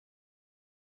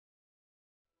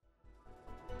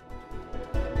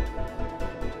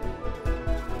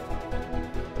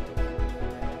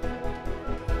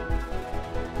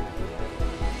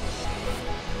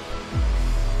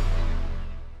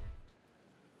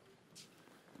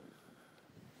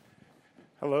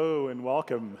Hello and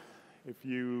welcome. If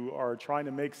you are trying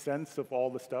to make sense of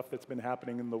all the stuff that's been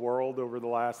happening in the world over the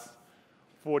last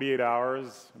 48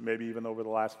 hours, maybe even over the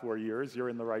last 4 years, you're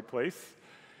in the right place.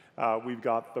 We've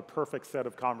got the perfect set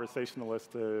of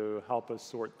conversationalists to help us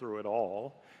sort through it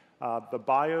all. The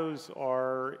bios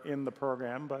are in the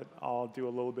program, but I'll do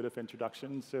a little bit of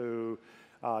introduction. So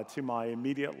to my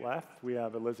immediate left, we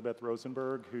have Elizabeth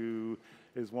Rosenberg, who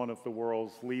is one of the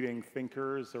world's leading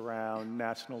thinkers around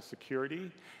national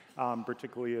security,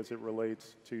 particularly as it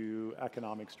relates to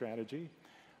economic strategy.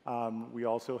 We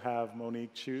also have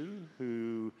Monique Chu,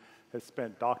 who has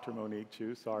spent, Dr. Monique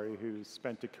Chu, sorry, who's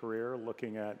spent a career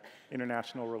looking at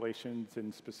international relations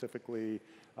and specifically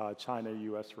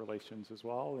China-US relations as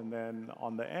well. And then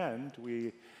on the end,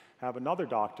 we have another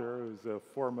doctor who's a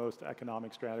foremost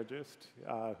economic strategist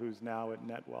who's now at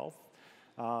Netwealth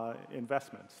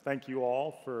Investments. Thank you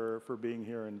all for being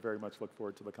here and very much look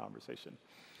forward to the conversation.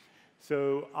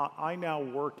 So I now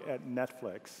work at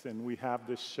Netflix, and we have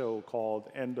this show called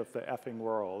End of the Effing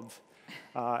World.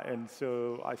 And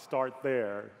so I start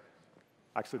there.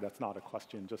 Actually, that's not a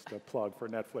question, just a plug for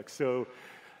Netflix. So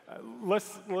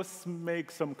let's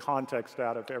make some context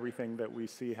out of everything that we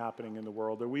see happening in the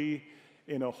world. Are we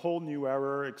in a whole new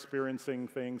era experiencing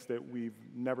things that we've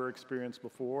never experienced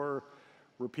before,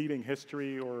 repeating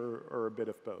history, or a bit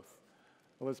of both?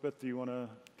 Elizabeth, do you want to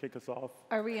kick us off?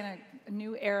 Are we in a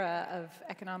new era of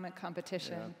economic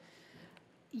competition?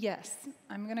 Yeah. Yes,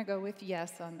 I'm going to go with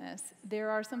yes on this. There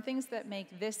are some things that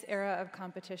make this era of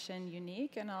competition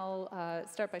unique, and I'll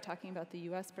start by talking about the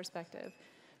US perspective.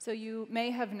 So you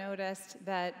may have noticed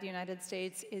that the United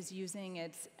States is using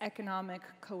its economic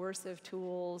coercive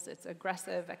tools, its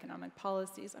aggressive economic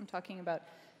policies. I'm talking about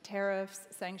tariffs,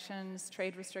 sanctions,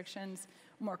 trade restrictions.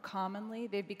 More commonly,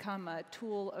 they've become a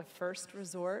tool of first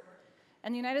resort.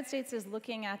 And the United States is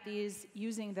looking at these,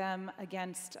 using them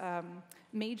against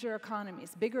major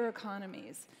economies, bigger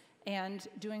economies, and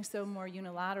doing so more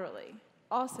unilaterally.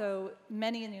 Also,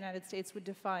 many in the United States would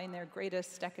define their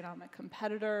greatest economic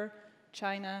competitor,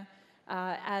 China,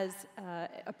 as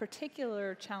a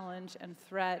particular challenge and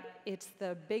threat. It's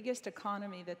the biggest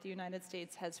economy that the United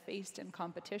States has faced in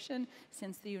competition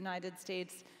since the United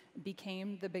States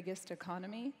became the biggest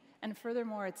economy. And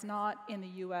furthermore, it's not in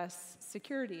the US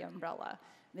security umbrella.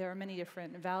 There are many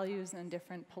different values and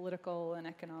different political and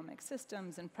economic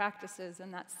systems and practices,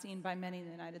 and that's seen by many in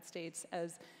the United States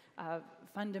as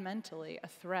fundamentally a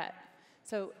threat.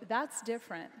 So that's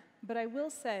different. But I will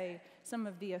say some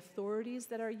of the authorities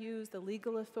that are used, the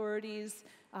legal authorities,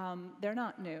 they're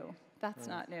not new. That's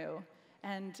not new.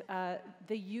 And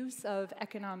the use of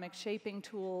economic shaping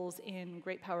tools in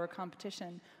great power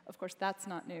competition, of course, that's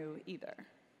not new either.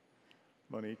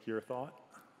 Monique, your thought?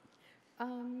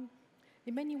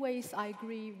 In many ways, I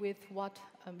agree with what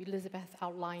Elizabeth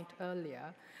outlined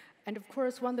earlier. And of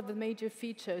course, one of the major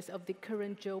features of the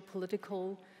current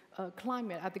geopolitical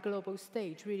climate at the global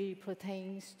stage really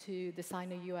pertains to the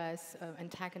Sino-US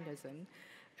antagonism,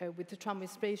 with the Trump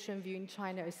administration viewing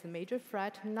China as a major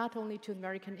threat, not only to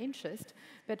American interest,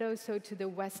 but also to the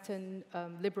Western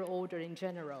liberal order in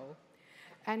general.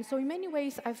 And so in many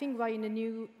ways, I think we're in a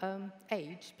new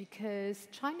age, because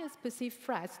China's perceived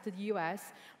threats to the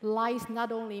US lies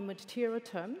not only in material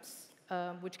terms,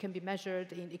 which can be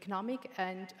measured in economic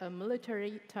and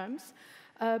military terms,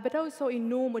 but also in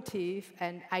normative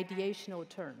and ideational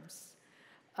terms.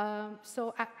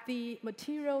 So at the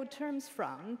material terms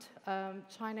front,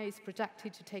 China is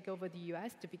projected to take over the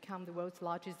US to become the world's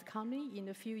largest economy in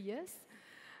a few years.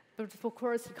 But of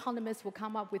course, economists will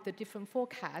come up with a different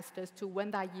forecast as to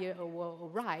when that year will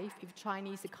arrive if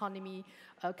Chinese economy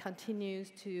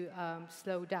continues to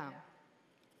slow down.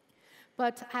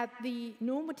 But at the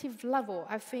normative level,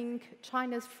 I think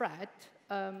China's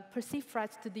perceived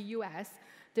threats to the US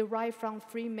derive from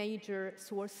three major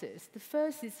sources. The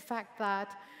first is the fact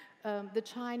that the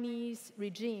Chinese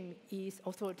regime is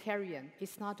authoritarian.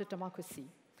 It's not a democracy.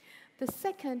 The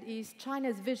second is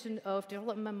China's vision of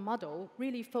development model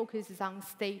really focuses on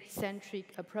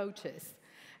state-centric approaches.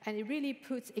 And it really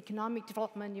puts economic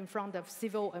development in front of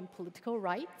civil and political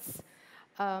rights,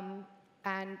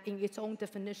 and in its own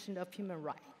definition of human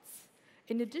rights.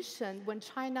 In addition, when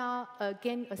China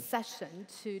gained accession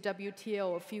to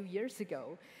WTO a few years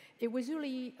ago, it was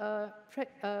really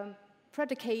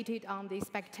predicated on the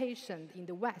expectation in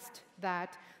the West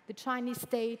that the Chinese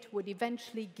state would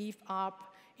eventually give up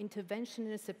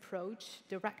interventionist approach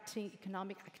directing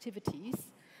economic activities,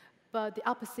 but the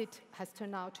opposite has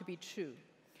turned out to be true.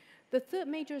 The third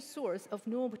major source of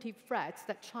normative threats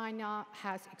that China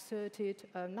has exerted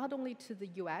not only to the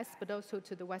US, but also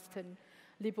to the Western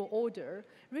liberal order,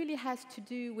 really has to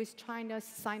do with China's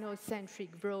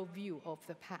Sino-centric worldview of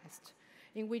the past,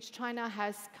 in which China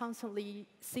has constantly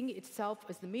seen itself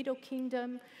as the Middle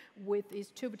Kingdom with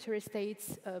its tributary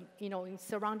states in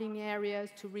surrounding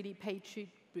areas to really pay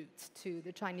tribute to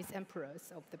the Chinese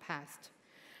emperors of the past.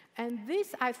 And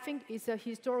this, I think, is a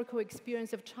historical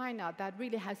experience of China that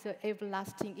really has an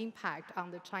everlasting impact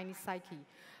on the Chinese psyche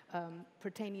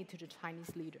pertaining to the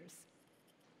Chinese leaders.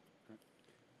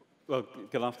 Well,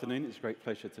 good afternoon. It's a great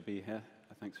pleasure to be here.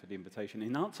 Thanks for the invitation.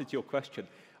 In answer to your question,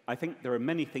 I think there are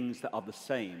many things that are the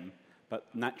same, but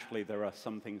naturally there are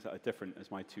some things that are different, as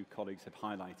my two colleagues have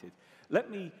highlighted. Let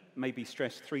me maybe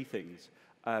stress three things.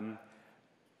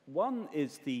 One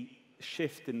is the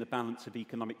shift in the balance of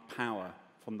economic power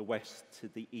from the West to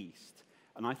the East.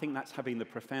 And I think that's having a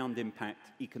profound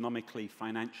impact economically,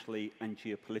 financially, and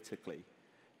geopolitically.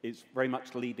 It's very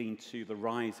much leading to the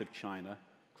rise of China,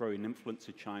 growing influence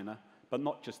of China, but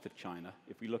not just of China.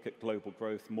 If we look at global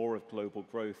growth, more of global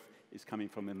growth is coming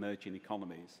from emerging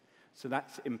economies. So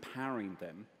that's empowering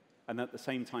them, and at the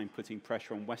same time putting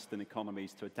pressure on Western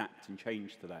economies to adapt and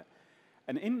change to that.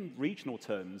 And in regional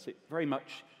terms, it very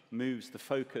much moves the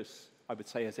focus, I would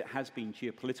say, as it has been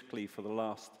geopolitically for the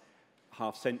last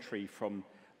half-century from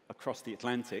across the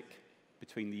Atlantic,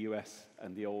 between the US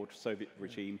and the old Soviet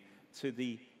regime, to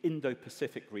the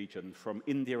Indo-Pacific region, from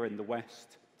India in the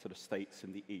West to the States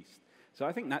in the East. So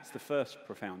I think that's the first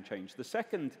profound change. The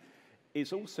second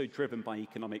is also driven by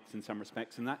economics in some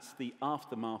respects, and that's the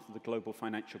aftermath of the global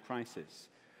financial crisis,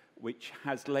 which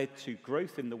has led to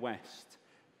growth in the West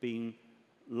being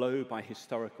low by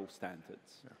historical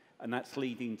standards. Yeah. And that's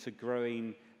leading to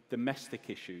growing domestic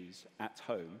issues at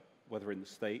home, whether in the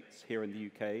States, here in the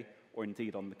UK, or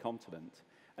indeed on the continent.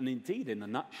 And indeed, in a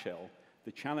nutshell,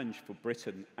 the challenge for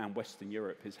Britain and Western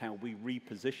Europe is how we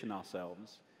reposition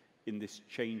ourselves in this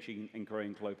changing and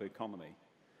growing global economy.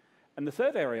 And the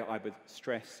third area I would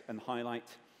stress and highlight,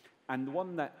 and the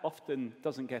one that often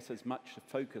doesn't get as much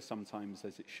focus sometimes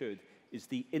as it should, is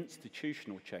the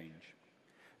institutional change.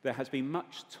 There has been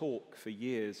much talk for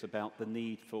years about the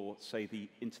need for, say, the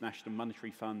International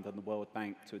Monetary Fund and the World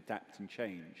Bank to adapt and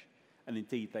change, and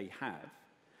indeed they have.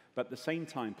 But at the same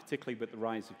time, particularly with the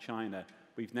rise of China,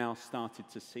 we've now started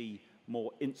to see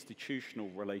more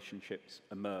institutional relationships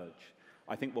emerge.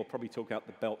 I think we'll probably talk about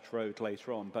the Belt Road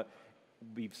later on, but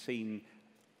we've seen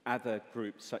other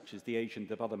groups such as the Asian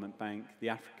Development Bank, the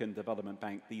African Development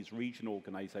Bank, these regional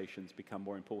organizations become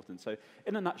more important. So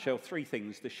in a nutshell, three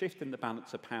things. The shift in the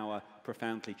balance of power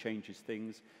profoundly changes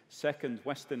things. Second,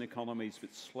 Western economies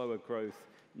with slower growth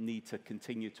need to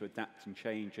continue to adapt and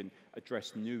change and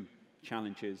address new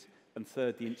challenges. And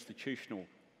third, the institutional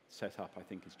setup, I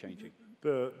think, is changing.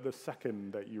 The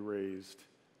second that you raised,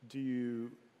 do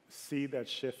you see that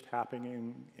shift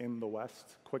happening in the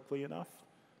West quickly enough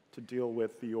to deal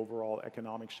with the overall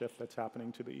economic shift that's happening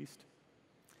to the East?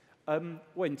 Well,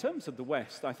 in terms of the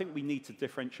West, I think we need to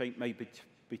differentiate maybe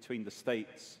between the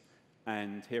States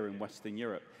and here in Western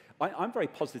Europe. I'm very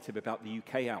positive about the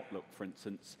UK outlook, for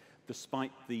instance.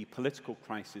 Despite the political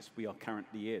crisis we are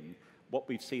currently in, what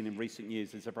we've seen in recent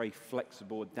years is a very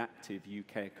flexible, adaptive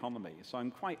UK economy. So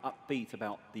I'm quite upbeat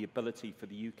about the ability for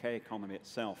the UK economy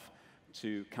itself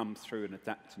to come through and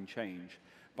adapt and change.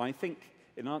 But I think,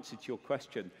 in answer to your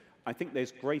question, I think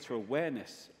there's greater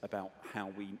awareness about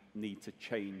how we need to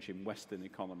change in Western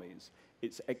economies.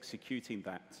 It's executing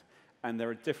that. And there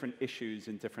are different issues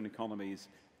in different economies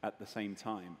at the same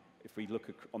time. If we look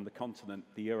on the continent,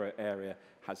 the Euro area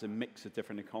has a mix of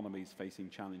different economies facing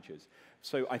challenges.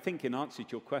 So I think in answer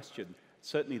to your question,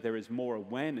 certainly there is more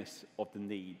awareness of the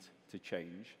need to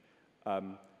change.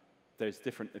 There's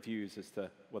different views as to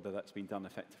whether that's been done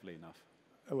effectively enough.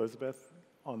 Elizabeth,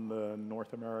 on the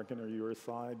North American or US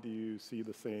side, do you see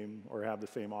the same or have the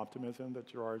same optimism that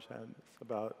Gerard has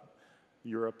about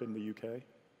Europe and the UK?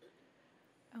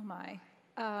 Oh my.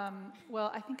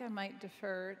 Well, I think I might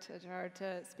defer to Gerard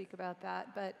to speak about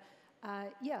that, but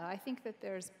yeah, I think that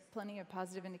there's plenty of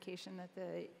positive indication that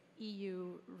the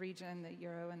EU region, the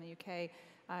Euro and the UK,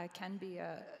 can be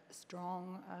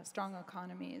strong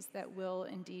economies that will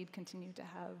indeed continue to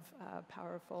have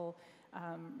powerful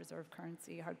reserve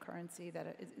currency, hard currency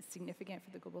that is significant for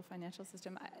the global financial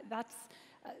system.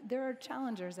 There are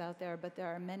challengers out there, but there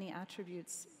are many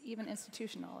attributes, even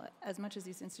institutional, as much as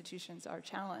these institutions are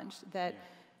challenged, that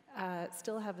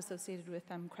still have associated with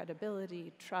them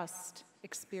credibility, trust,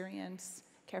 experience,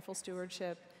 careful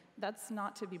stewardship. That's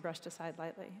not to be brushed aside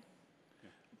lightly.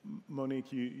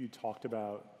 Monique, you talked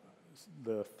about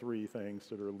the three things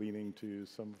that are leading to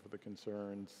some of the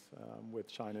concerns with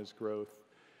China's growth.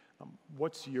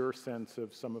 What's your sense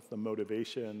of some of the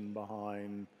motivation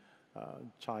behind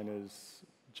China's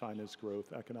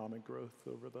growth, economic growth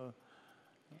over the?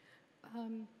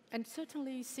 And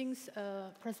certainly since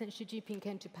President Xi Jinping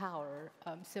came to power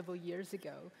several years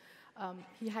ago,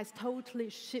 he has totally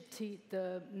shifted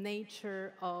the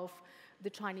nature of the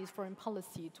Chinese foreign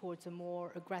policy towards a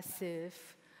more aggressive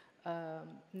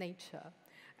nature.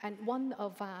 And one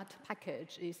of that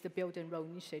package is the Build and Roll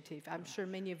initiative. I'm sure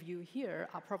many of you here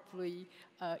are probably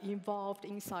involved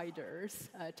insiders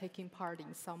taking part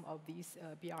in some of these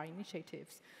BR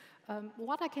initiatives.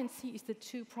 What I can see is the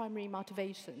two primary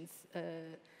motivations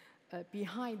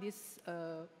behind this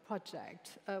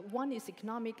project. One is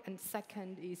economic, and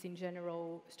second is in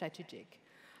general strategic.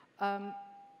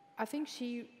 I think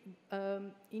she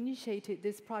initiated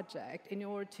this project in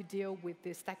order to deal with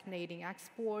the stagnating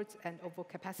exports and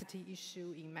overcapacity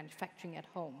issue in manufacturing at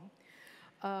home.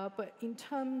 But in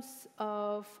terms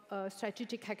of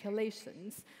strategic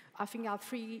calculations, I think there are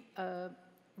three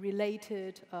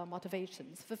related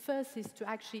motivations. The first is to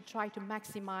actually try to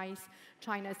maximize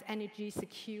China's energy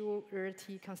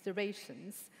security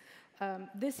considerations.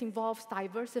 This involves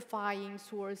diversifying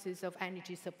sources of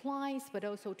energy supplies, but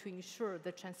also to ensure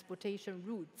the transportation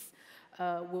routes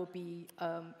will be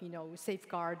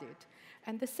safeguarded.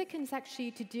 And the second is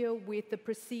actually to deal with the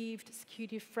perceived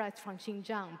security threats from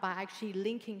Xinjiang by actually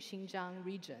linking Xinjiang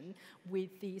region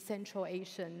with the Central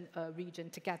Asian region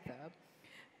together.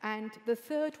 And the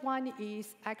third one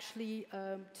is actually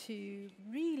to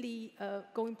really,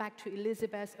 going back to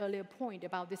Elizabeth's earlier point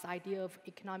about this idea of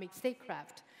economic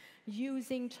statecraft,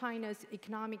 using China's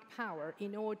economic power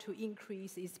in order to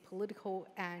increase its political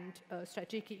and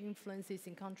strategic influences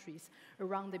in countries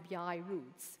around the BRI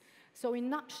routes. So in a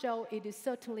nutshell, it is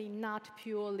certainly not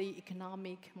purely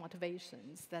economic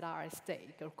motivations that are at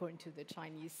stake, according to the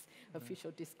Chinese official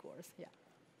discourse. Yeah.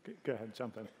 Go ahead,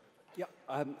 jump in. Yeah,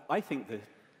 I think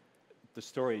the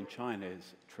story in China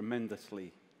is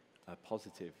tremendously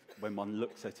positive when one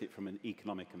looks at it from an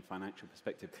economic and financial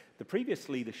perspective. The previous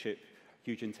leadership,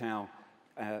 Hu Jintao,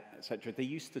 etc., they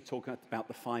used to talk about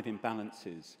the five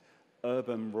imbalances: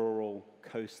 urban, rural,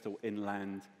 coastal,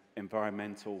 inland,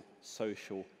 environmental,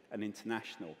 social, and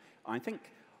international. I think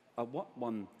what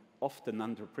one often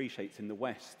underappreciates in the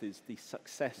West is the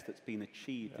success that's been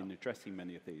achieved in addressing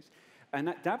many of these. And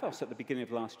at Davos at the beginning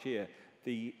of last year,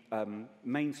 the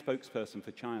main spokesperson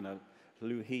for China,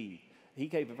 Liu he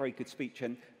gave a very good speech,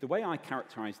 and the way I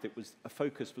characterized it was a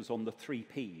focus was on the three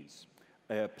Ps.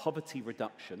 Poverty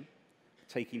reduction,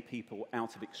 taking people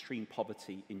out of extreme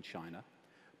poverty in China,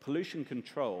 pollution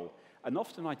control, and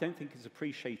often I don't think is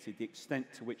appreciated the extent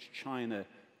to which China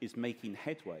is making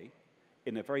headway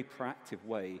in a very proactive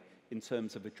way in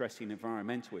terms of addressing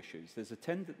environmental issues. There's a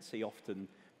tendency often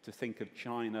to think of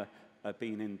China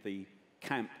being in the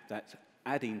camp that's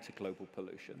adding to global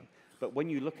pollution. But when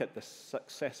you look at the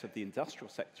success of the industrial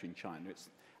sector in China,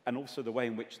 and also the way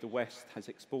in which the West has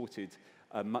exported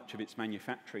much of its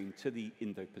manufacturing to the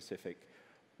Indo-Pacific,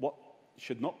 what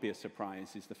should not be a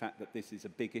surprise is the fact that this is a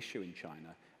big issue in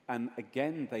China. And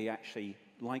again, they actually,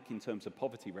 like in terms of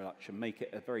poverty reduction, make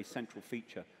it a very central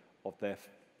feature of their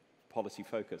policy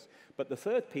focus. But the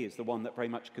third P is the one that very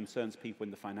much concerns people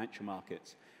in the financial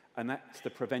markets, and that's the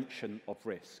prevention of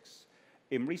risks.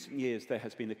 In recent years, there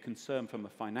has been a concern from a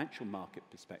financial market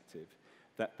perspective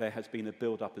that there has been a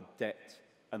build-up of debt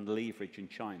and leverage in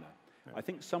China. I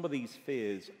think some of these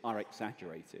fears are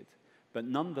exaggerated, but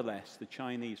nonetheless, the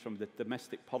Chinese, from the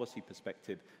domestic policy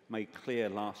perspective, made clear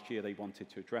last year they wanted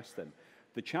to address them.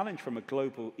 The challenge from a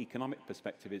global economic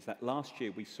perspective is that last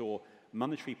year we saw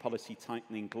monetary policy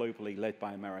tightening globally led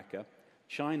by America,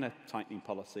 China tightening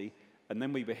policy, and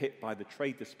then we were hit by the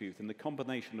trade dispute, and the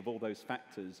combination of all those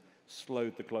factors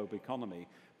slowed the global economy.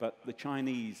 But the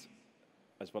Chinese,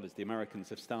 as well as the Americans,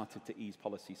 have started to ease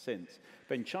policy since.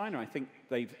 But in China, I think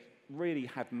they've really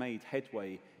have made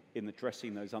headway in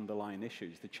addressing those underlying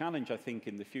issues. The challenge, I think,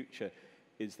 in the future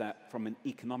is that from an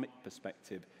economic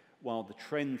perspective, while the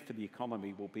trend for the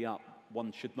economy will be up,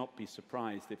 one should not be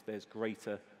surprised if there's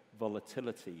greater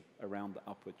volatility around the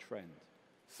upward trend.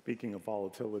 Speaking of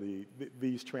volatility,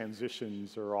 these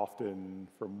transitions are often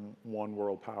from one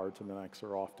world power to the next,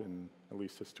 are often, at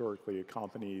least historically,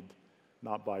 accompanied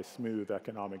not by smooth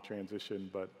economic transition,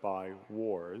 but by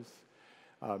wars.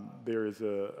 There is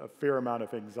a fair amount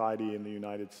of anxiety in the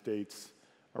United States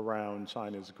around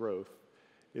China's growth.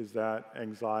 Is that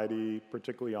anxiety,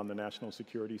 particularly on the national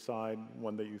security side,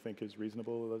 one that you think is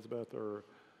reasonable, Elizabeth? Or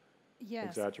Yes.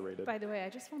 exaggerated. By the way, I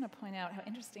just want to point out how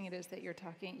interesting it is that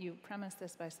you premise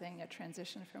this by saying a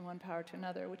transition from one power to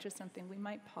another, which is something we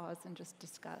might pause and just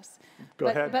discuss. Go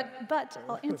ahead. But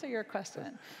I'll answer your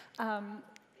question.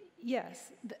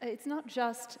 Yes, it's not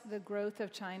just the growth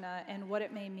of China and what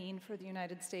it may mean for the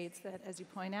United States that, as you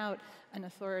point out, an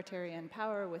authoritarian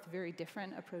power with very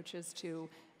different approaches to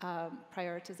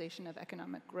prioritization of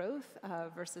economic growth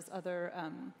versus other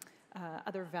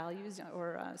values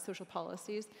or social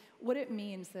policies, what it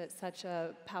means that such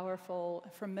a powerful,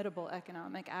 formidable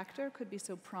economic actor could be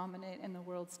so prominent in the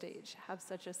world stage, have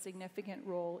such a significant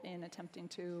role in attempting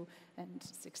to, and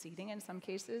succeeding in some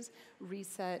cases,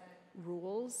 reset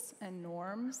rules and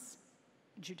norms,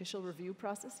 judicial review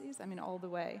processes, I mean, all the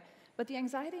way. But the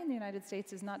anxiety in the United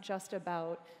States is not just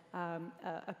about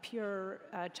a pure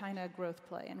China growth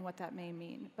play and what that may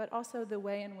mean, but also the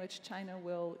way in which China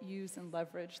will use and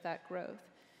leverage that growth.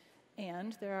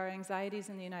 And there are anxieties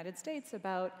in the United States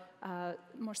about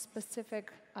more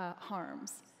specific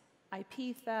harms,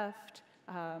 IP theft,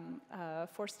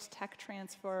 forced tech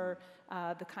transfer,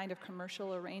 the kind of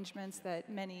commercial arrangements that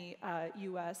many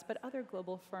US but other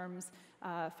global firms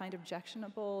find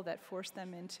objectionable that force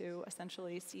them into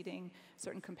essentially ceding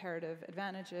certain comparative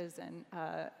advantages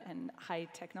and high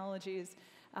technologies,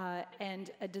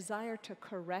 and a desire to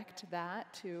correct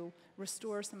that, to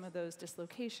restore some of those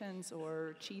dislocations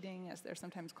or cheating, as they're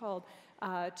sometimes called,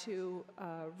 to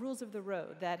rules of the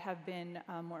road that have been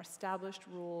more established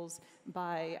rules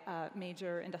by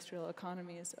major industrial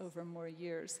economies over more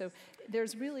years. So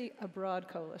there's really a broad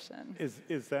coalition.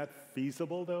 Is that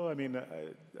feasible, though? I mean,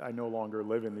 I no longer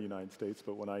live in the United States,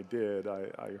 but when I did,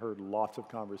 I heard lots of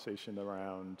conversation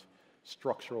around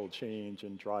structural change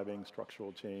and driving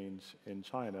structural change in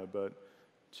China. But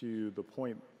to the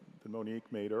point that Monique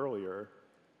made earlier,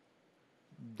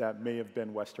 that may have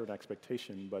been Western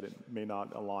expectation, but it may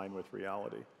not align with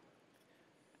reality.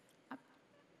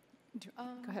 Go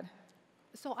ahead.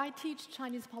 So I teach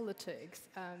Chinese politics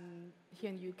here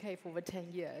in the UK for over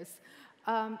 10 years.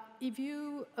 If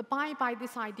you abide by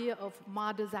this idea of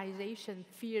modernization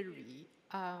theory,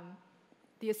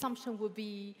 the assumption would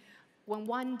be when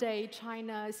one day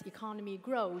China's economy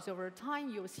grows over time,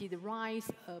 you'll see the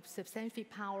rise of substantial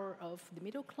power of the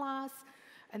middle class,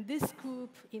 and this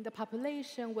group in the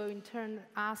population will in turn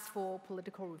ask for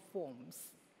political reforms.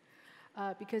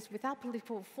 Because without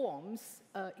political reforms,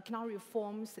 economic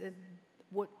reforms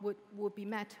would be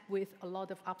met with a lot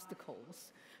of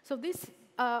obstacles. So this,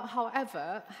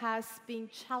 however, has been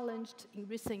challenged in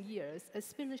recent years,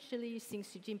 especially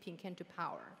since Xi Jinping came to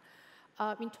power.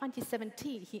 In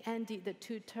 2017, he ended the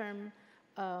two-term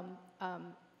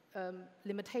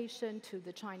limitation to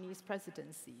the Chinese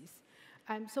presidencies.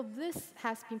 And so this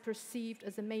has been perceived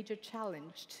as a major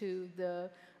challenge to the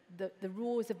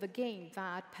rules of the game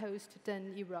that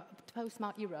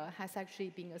post-Mao era has actually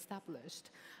been established.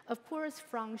 Of course,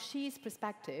 from Xi's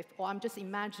perspective, or I'm just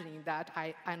imagining that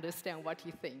I understand what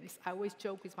he thinks. I always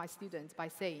joke with my students by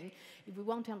saying, if we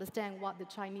want to understand what the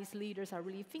Chinese leaders are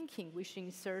really thinking, we should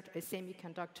insert a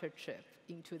semiconductor chip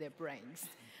into their brains.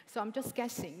 So I'm just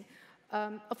guessing.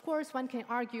 Of course, one can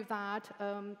argue that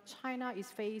China is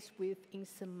faced with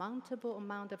insurmountable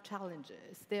amount of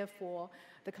challenges. Therefore,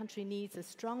 the country needs a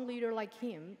strong leader like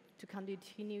him to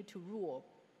continue to rule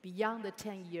beyond the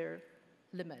 10-year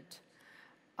limit.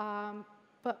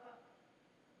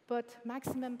 But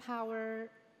maximum power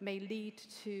may lead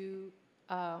to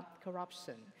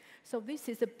corruption. So this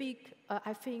is a big,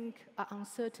 I think,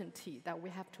 uncertainty that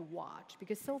we have to watch,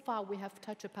 because so far we have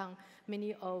touched upon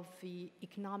many of the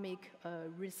economic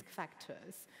risk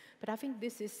factors. But I think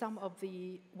this is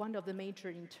one of the major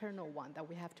internal ones that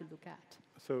we have to look at.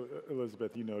 So,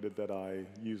 Elizabeth, you noted that I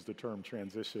used the term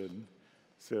transition.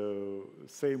 So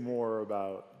say more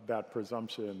about that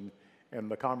presumption. And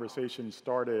the conversation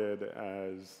started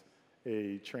as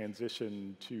a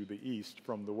transition to the east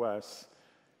from the west.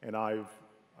 And I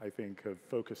think, have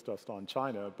focused us on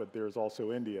China, but there's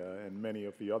also India and many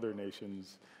of the other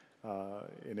nations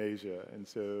in Asia. And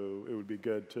so it would be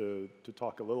good to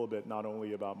talk a little bit not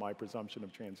only about my presumption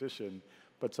of transition,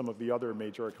 but some of the other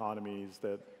major economies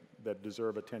that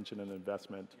deserve attention and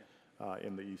investment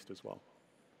in the East as well.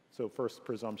 So first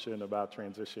presumption about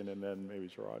transition, and then maybe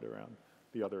Gerard around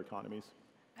the other economies.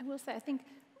 I will say, I think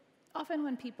often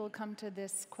when people come to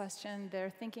this question, they're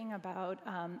thinking about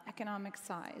economic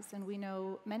size, and we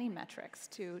know many metrics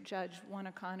to judge one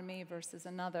economy versus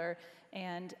another,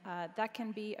 and that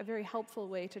can be a very helpful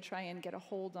way to try and get a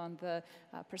hold on the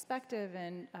perspective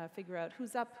and figure out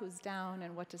who's up, who's down,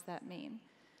 and what does that mean.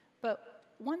 But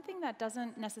one thing that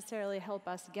doesn't necessarily help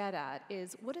us get at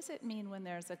is, what does it mean when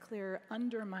there's a clear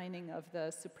undermining of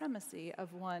the supremacy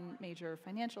of one major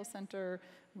financial center,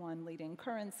 one leading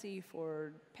currency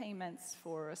for payments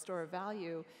for a store of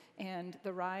value, and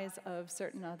the rise of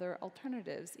certain other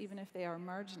alternatives, even if they are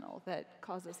marginal, that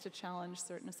cause us to challenge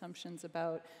certain assumptions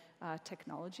about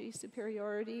technology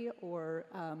superiority or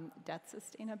debt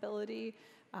sustainability,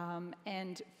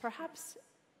 and perhaps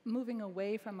moving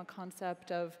away from a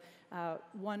concept of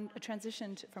a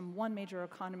transition from one major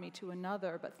economy to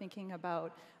another, but thinking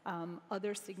about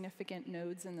other significant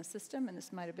nodes in the system, and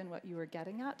this might have been what you were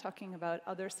getting at, talking about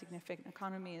other significant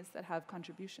economies that have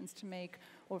contributions to make,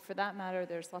 or for that matter,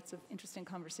 there's lots of interesting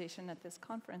conversation at this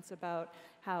conference about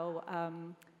how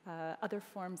other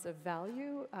forms of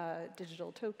value,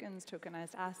 digital tokens,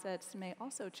 tokenized assets, may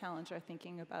also challenge our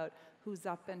thinking about who's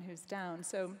up and who's down.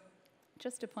 So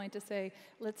just a point to say,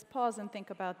 let's pause and think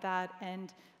about that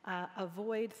and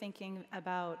avoid thinking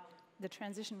about the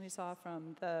transition we saw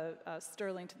from the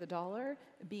sterling to the dollar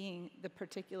being the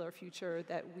particular future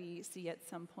that we see at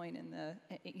some point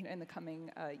in the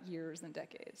coming years and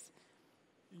decades.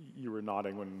 You were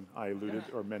nodding when I alluded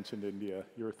or mentioned India.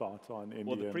 Your thoughts on India?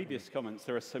 Well, the previous comments,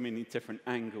 there are so many different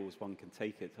angles one can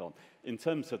take it on. In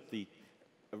terms of the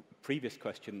previous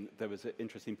question, there was an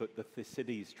interesting book, The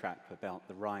Thucydides Trap, about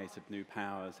the rise of new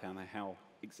powers, how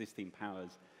existing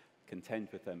powers contend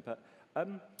with them. But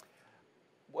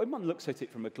when one looks at it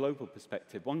from a global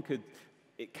perspective,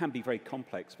 it can be very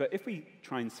complex. But if we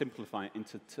try and simplify it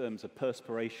into terms of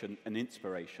perspiration and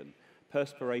inspiration,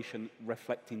 perspiration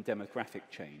reflecting demographic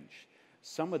change,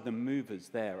 some of the movers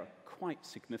there are quite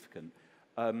significant.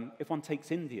 If one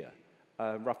takes India,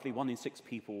 roughly 1 in 6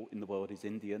 people in the world is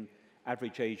Indian.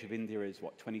 Average age of India is,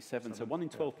 27? So 1 in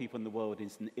 12 people in the world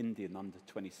is an Indian under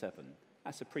 27.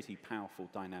 That's a pretty powerful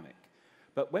dynamic.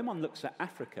 But when one looks at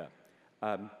Africa,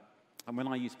 and when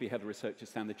I used to be head of research at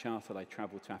Standard Chartered, I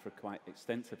traveled to Africa quite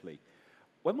extensively.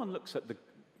 When one looks at the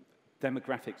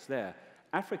demographics there,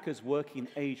 Africa's working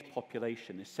age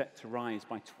population is set to rise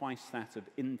by twice that of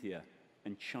India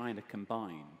and China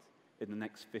combined in the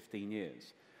next 15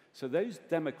 years. So those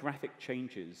demographic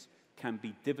changes can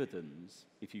be dividends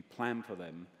if you plan for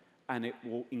them, and it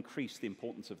will increase the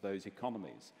importance of those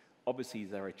economies. Obviously,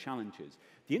 there are challenges.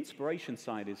 The inspiration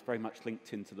side is very much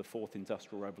linked into the fourth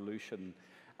industrial revolution.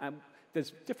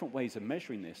 There's different ways of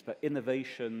measuring this, but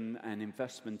innovation and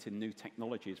investment in new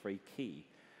technology is very key.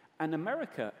 And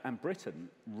America and Britain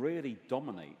really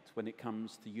dominate when it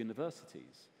comes to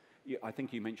universities. I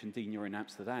think you mentioned, Dean, you're in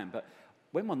Amsterdam, but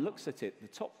when one looks at it,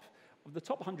 of the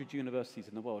top 100 universities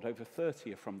in the world, over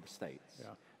 30 are from the States. Yeah.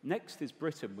 Next is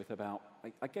Britain with about,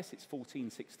 I guess it's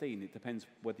 14, 16. It depends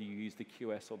whether you use the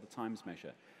QS or the Times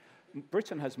measure.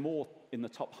 Britain has more in the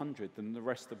top 100 than the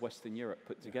rest of Western Europe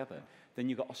put together. Yeah. Then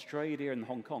you've got Australia and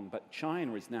Hong Kong, but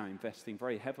China is now investing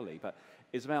very heavily, but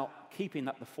it's about keeping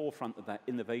at the forefront of that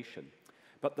innovation.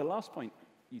 But the last point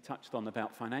you touched on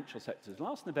about financial sectors,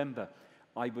 last November,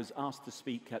 I was asked to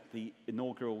speak at the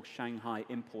inaugural Shanghai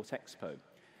Import Expo.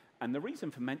 And the reason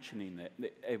for mentioning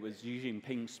it was Xi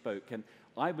Jinping spoke, and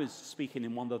I was speaking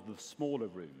in one of the smaller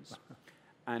rooms.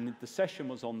 And the session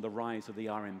was on the rise of the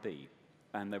RMB.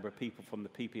 And there were people from the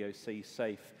PBOC,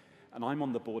 Sept, and I'm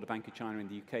on the board of Bank of China in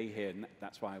the UK here, and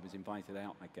that's why I was invited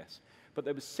out, I guess. But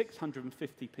there were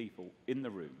 650 people in the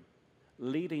room,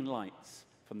 leading lights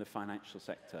from the financial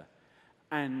sector.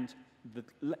 And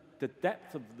the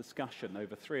depth of the discussion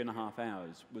over 3.5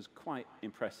 hours was quite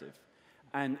impressive.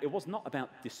 And it was not about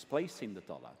displacing the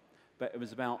dollar, but it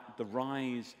was about the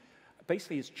rise.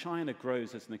 Basically, as China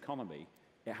grows as an economy,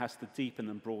 it has to deepen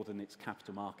and broaden its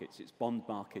capital markets. Its bond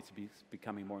market is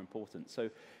becoming more important. So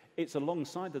it's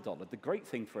alongside the dollar. The great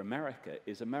thing for America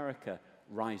is America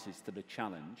rises to the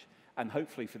challenge. And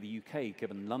hopefully for the UK,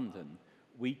 given London,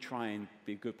 we try and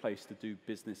be a good place to do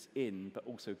business in, but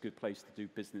also a good place to do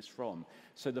business from.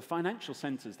 So the financial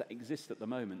centers that exist at the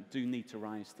moment do need to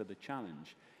rise to the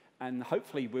challenge. And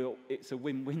hopefully it's a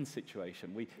win-win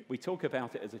situation. We talk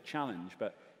about it as a challenge,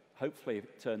 but hopefully if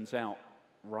it turns out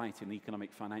right in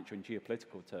economic, financial, and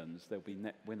geopolitical terms, there'll be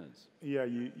net winners. Yeah,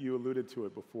 you alluded to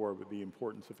it before with the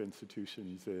importance of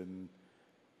institutions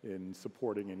in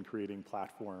supporting and creating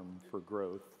platform for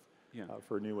growth, yeah,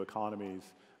 for new economies.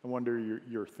 I wonder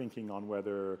your thinking on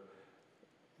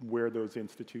where those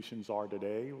institutions are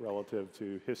today relative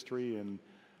to history, and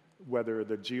whether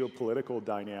the geopolitical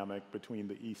dynamic between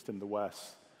the East and the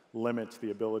West limits the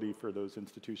ability for those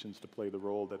institutions to play the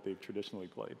role that they've traditionally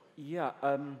played. Yeah,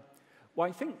 well,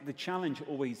 I think the challenge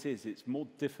always is it's more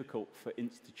difficult for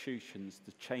institutions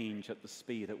to change at the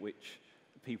speed at which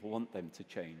people want them to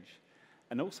change.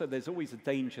 And also, there's always a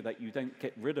danger that you don't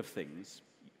get rid of things.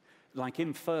 Like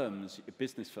in firms,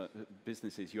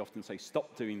 businesses, you often say,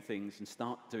 stop doing things and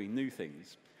start doing new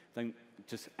things. Don't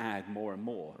just add more and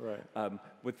more. Right.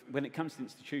 When it comes to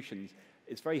institutions,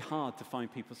 it's very hard to find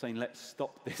people saying, let's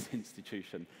stop this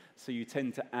institution. So you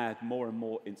tend to add more and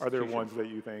more institutions. Are there ones that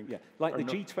you think? Yeah, like the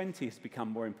G20 has become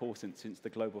more important since the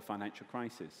global financial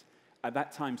crisis. At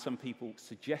that time, some people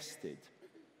suggested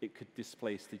it could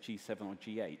displace the G7 or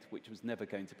G8, which was never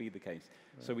going to be the case.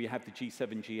 Right. So we have the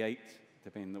G7, G8,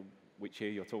 depending on which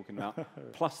year you're talking about,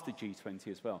 plus the G20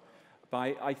 as well.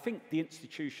 But I think the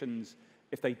institutions,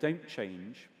 if they don't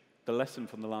change, the lesson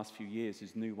from the last few years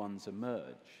is new ones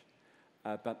emerge.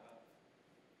 But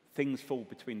things fall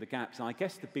between the gaps. And I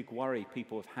guess the big worry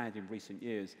people have had in recent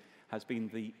years has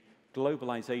been the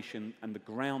globalization and the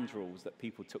ground rules that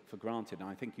people took for granted. And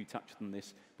I think you touched on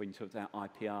this when you talked about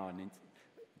IPR and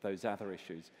those other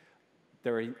issues.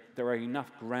 There are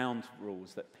enough ground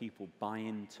rules that people buy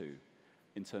into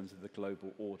in terms of the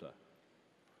global order.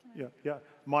 Yeah.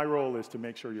 My role is to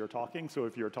make sure you're talking, so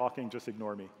if you're talking, just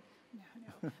ignore me.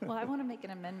 No. Well, I want to make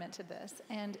an amendment to this.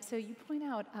 And so you point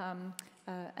out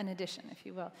an addition, if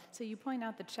you will. So you point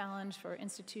out the challenge for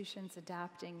institutions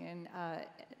adapting, and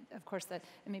of course that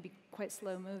it may be quite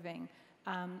slow moving.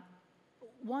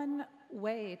 One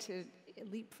way to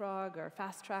leapfrog or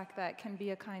fast track that can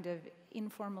be a kind of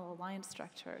informal alliance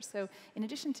structure. So in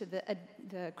addition to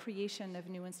the creation of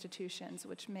new institutions,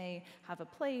 which may have a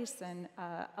place and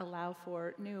allow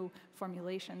for new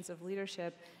formulations of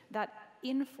leadership, that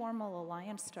informal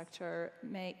alliance structure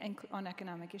may, on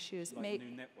economic issues, like may...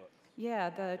 new networks. Yeah,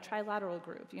 the trilateral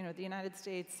group, the United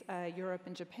States, Europe,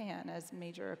 and Japan as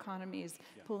major economies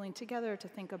pulling together to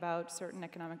think about certain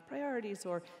economic priorities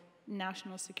or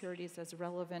national securities as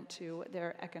relevant to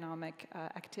their economic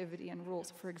activity and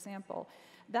rules, for example.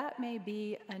 That may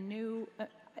be a new, it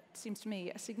seems to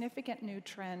me, a significant new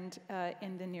trend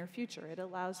in the near future. It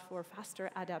allows for faster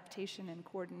adaptation and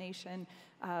coordination,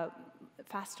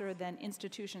 faster than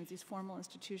institutions, these formal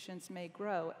institutions may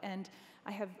grow. And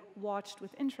I have watched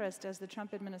with interest as the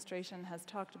Trump administration has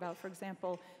talked about, for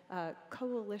example,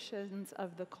 coalitions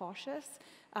of the cautious,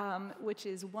 which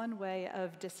is one way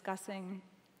of discussing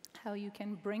how you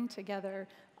can bring together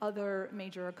other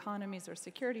major economies or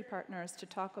security partners to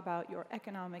talk about your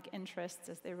economic interests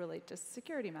as they relate to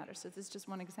security matters. So this is just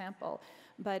one example.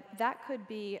 But that could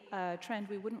be a trend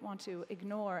we wouldn't want to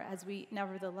ignore, as we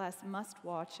nevertheless must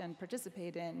watch and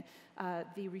participate in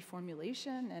the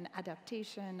reformulation and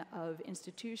adaptation of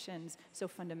institutions so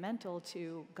fundamental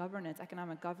to governance,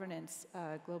 economic governance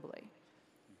globally.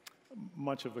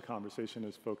 Much of the conversation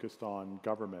is focused on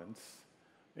governments.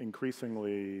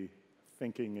 Increasingly,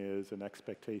 thinking is and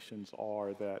expectations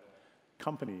are that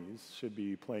companies should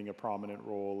be playing a prominent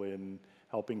role in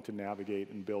helping to navigate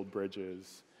and build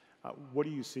bridges. What do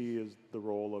you see as the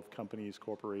role of companies,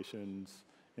 corporations,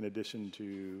 in addition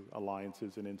to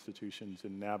alliances and institutions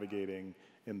in navigating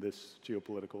in this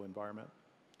geopolitical environment?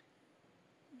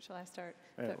 Shall I start?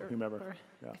 Whomever.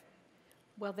 Yeah.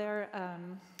 Well, they're,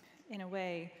 in a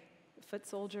way, foot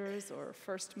soldiers or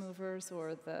first movers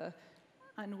or the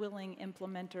unwilling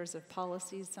implementers of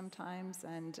policies sometimes,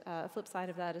 and a flip side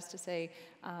of that is to say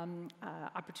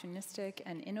opportunistic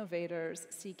and innovators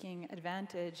seeking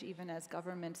advantage even as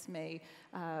governments may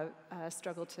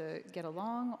struggle to get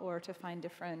along or to find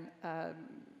different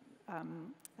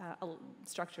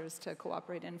structures to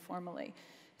cooperate informally.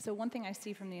 So one thing I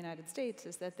see from the United States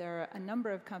is that there are a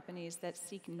number of companies that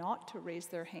seek not to raise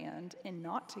their hand and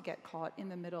not to get caught in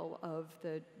the middle of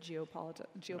the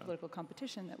geopolitical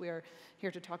competition that we are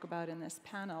here to talk about in this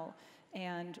panel.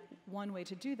 And one way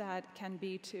to do that can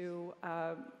be to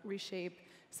reshape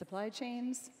supply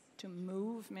chains, to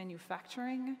move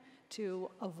manufacturing,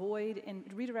 to avoid and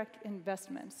redirect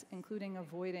investments, including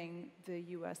avoiding the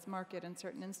US market in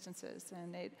certain instances.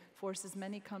 And it forces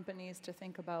many companies to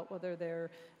think about whether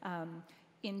they're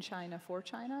in China for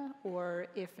China, or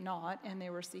if not, and they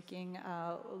were seeking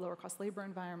a lower cost labor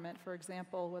environment, for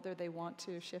example, whether they want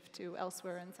to shift to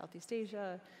elsewhere in Southeast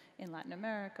Asia, in Latin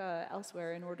America,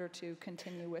 elsewhere, in order to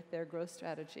continue with their growth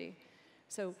strategy.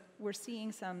 So we're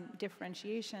seeing some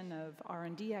differentiation of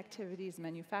R&D activities,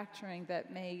 manufacturing,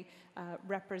 that may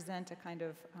represent a kind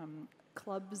of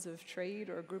clubs of trade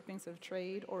or groupings of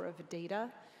trade or of data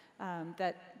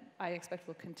that I expect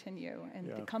will continue,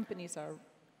 and the companies are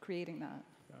creating that.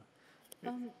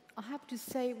 I have to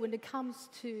say, when it comes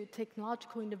to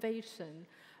technological innovation,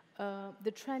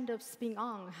 the trend of spin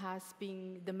on has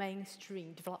been the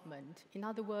mainstream development. In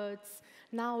other words,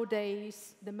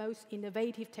 nowadays, the most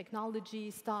innovative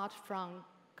technologies start from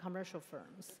commercial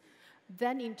firms.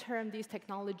 then in turn, these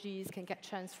technologies can get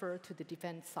transferred to the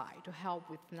defense side to help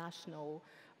with national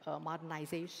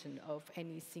modernization of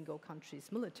any single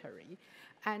country's military.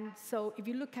 And so if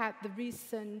you look at the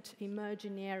recent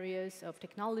emerging areas of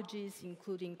technologies,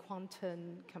 including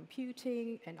quantum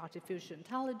computing and artificial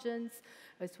intelligence,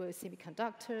 as well as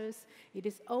semiconductors, it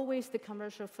is always the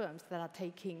commercial firms that are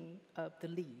taking the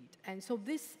lead. And so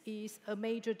this is a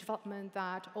major development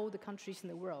that all the countries in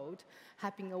the world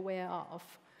have been aware of.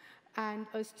 And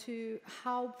as to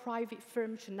how private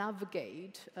firms should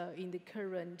navigate in the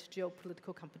current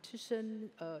geopolitical competition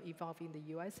involving the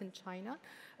US and China,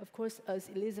 of course, as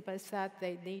Elizabeth said,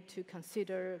 they need to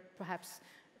consider perhaps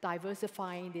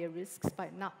diversifying their risks by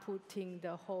not putting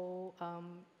the whole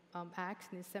eggs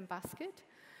in the same basket.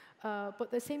 But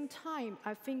at the same time,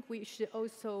 I think we should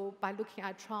also, by looking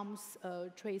at Trump's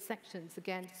trade sanctions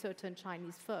against certain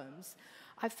Chinese firms,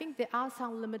 I think there are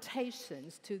some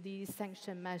limitations to these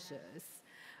sanction measures.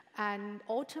 And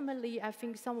ultimately, I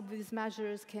think some of these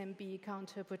measures can be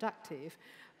counterproductive.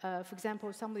 For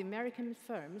example, some of the American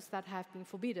firms that have been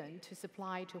forbidden to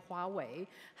supply to Huawei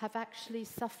have actually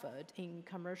suffered in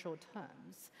commercial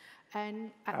terms.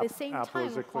 And at the same time, Apple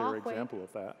is a clear example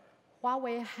of that.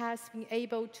 Huawei has been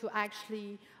able to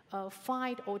actually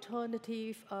find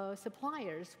alternative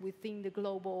suppliers within the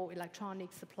global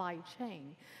electronic supply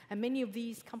chain. And many of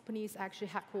these companies actually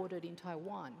headquartered in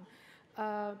Taiwan.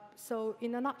 So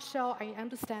in a nutshell, I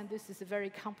understand this is a very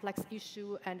complex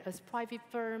issue, and as private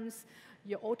firms,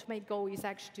 your ultimate goal is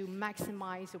actually to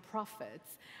maximize your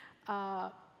profits.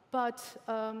 But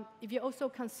if you also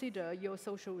consider your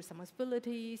social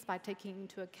responsibilities by taking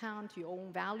into account your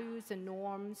own values and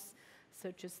norms,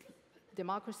 such as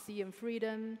democracy and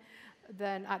freedom,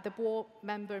 then at the board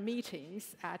member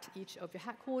meetings at each of your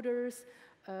headquarters,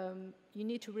 you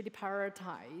need to really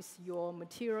prioritize your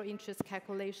material interest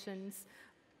calculations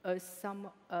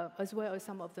as well as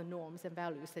some of the norms and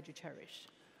values that you cherish.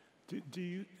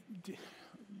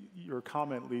 Your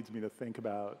comment leads me to think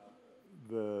about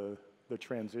the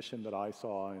transition that I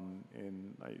saw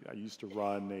I used to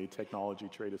run a technology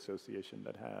trade association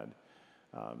that had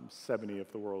 70 of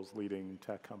the world's leading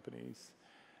tech companies.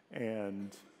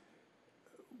 And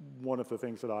one of the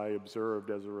things that I observed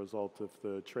as a result of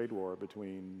the trade war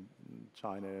between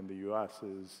China and the US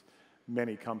is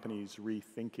many companies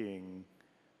rethinking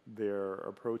their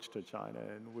approach to China,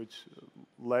 and which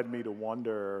led me to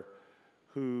wonder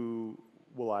who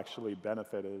will actually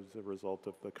benefit as a result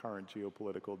of the current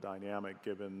geopolitical dynamic,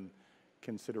 given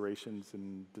considerations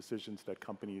and decisions that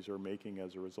companies are making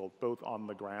as a result, both on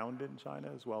the ground in China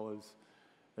as well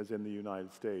as in the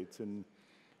United States, and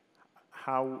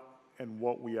how and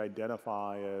what we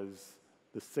identify as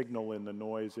the signal in the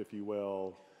noise, if you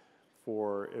will,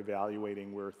 for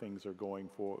evaluating where things are going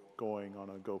on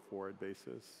a go-forward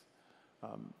basis.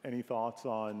 Any thoughts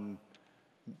on,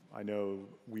 I know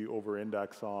we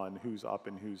over-index on who's up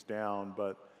and who's down,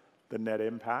 but the net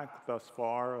impact thus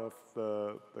far of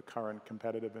the current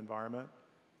competitive environment?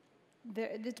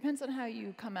 It depends on how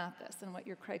you come at this and what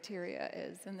your criteria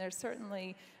is. And there's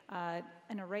certainly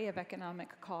an array of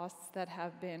economic costs that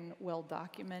have been well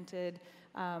documented.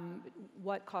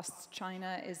 What costs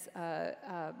China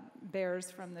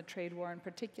bears from the trade war in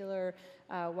particular,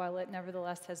 while it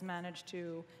nevertheless has managed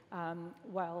to,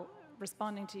 while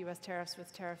responding to US tariffs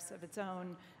with tariffs of its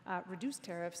own, reduce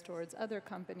tariffs towards other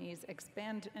companies,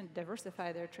 expand and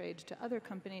diversify their trade to other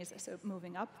companies, so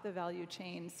moving up the value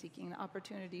chain, seeking the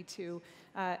opportunity to,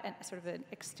 sort of an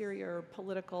exterior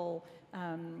political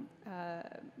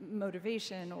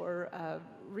motivation or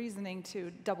reasoning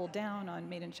to double down on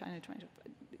made in China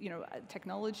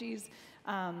technologies.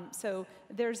 So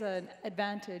there's an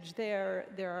advantage there.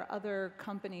 There are other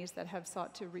companies that have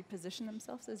sought to reposition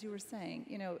themselves, as you were saying,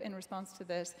 in response to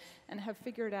this, and have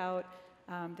figured out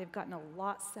they've gotten a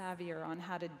lot savvier on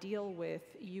how to deal with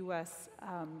US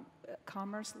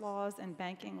commerce laws and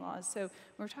banking laws. So when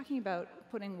we're talking about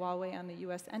putting Huawei on the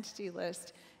US entity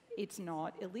list, it's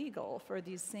not illegal for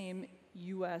these same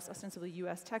ostensibly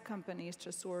US tech companies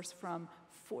to source from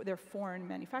their foreign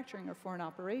manufacturing or foreign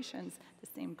operations the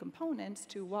same components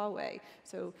to Huawei.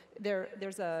 So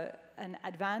there's an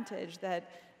advantage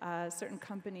that certain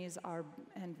companies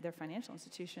and their financial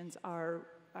institutions are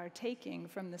taking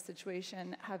from the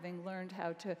situation, having learned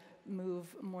how to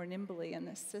move more nimbly in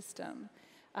this system.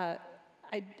 I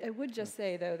would just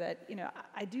say, though, that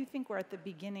I do think we're at the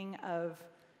beginning of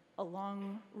a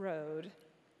long road.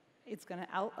 It's going to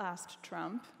outlast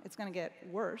Trump. It's going to get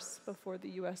worse before the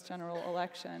US general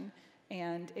election,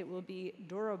 and it will be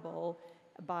durable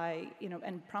by,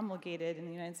 and promulgated in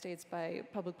the United States by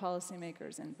public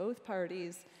policymakers in both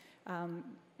parties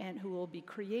and who will be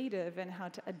creative in how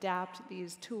to adapt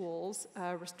these tools,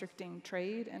 restricting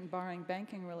trade and barring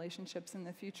banking relationships in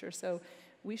the future. So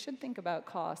we should think about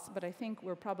costs, but I think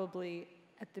we're probably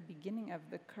at the beginning of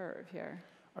the curve here.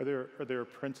 Are there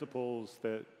principles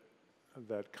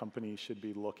that companies should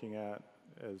be looking at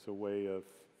as a way of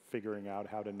figuring out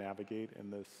how to navigate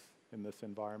in this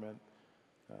environment?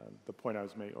 The point I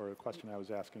was making, or a question I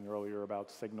was asking earlier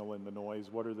about signal in the noise,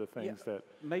 what are the things that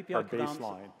maybe are I could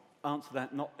baseline? Answer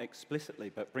that not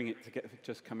explicitly, but bring it to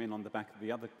just come in on the back of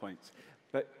the other points.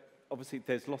 But obviously,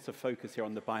 there's lots of focus here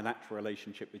on the bilateral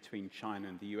relationship between China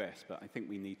and the US, but I think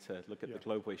we need to look at the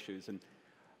global issues. And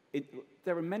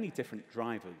there are many different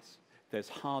drivers. There's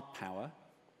hard power,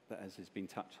 as has been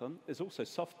touched on. There's also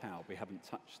soft power we haven't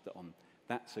touched on.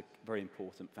 That's a very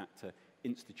important factor,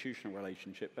 institutional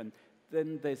relationship. And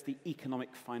then there's the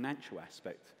economic financial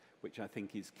aspect, which I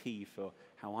think is key for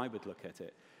how I would look at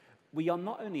it. We are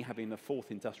not only having a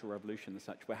fourth industrial revolution as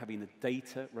such, we're having a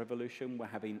data revolution, we're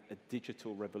having a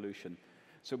digital revolution.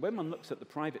 So when one looks at the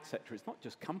private sector, it's not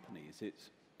just companies,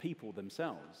 it's people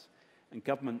themselves. And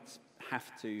governments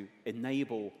have to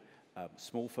enable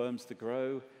small firms to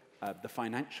grow. The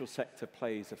financial sector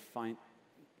plays a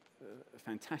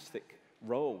fantastic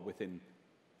role within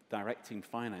directing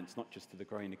finance, not just to the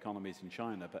growing economies in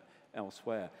China, but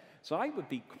elsewhere. So I would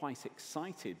be quite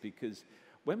excited because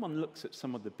when one looks at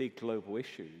some of the big global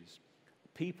issues,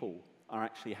 people are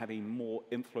actually having more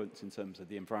influence in terms of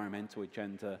the environmental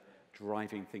agenda,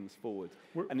 driving things forward.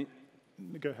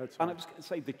 Go ahead, and I was going to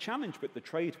say, the challenge with the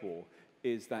trade war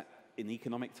is that in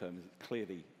economic terms, it's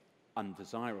clearly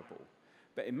undesirable.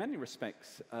 But in many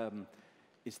respects,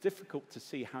 it's difficult to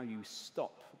see how you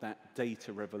stop that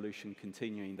data revolution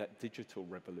continuing, that digital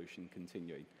revolution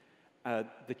continuing.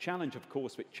 The challenge, of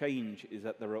course, with change is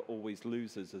that there are always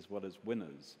losers as well as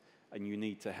winners, and you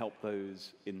need to help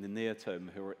those in the near term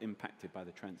who are impacted by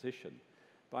the transition.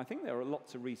 But I think there are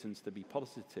lots of reasons to be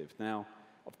positive. Now,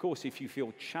 of course, if you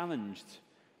feel challenged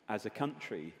as a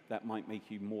country, that might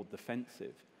make you more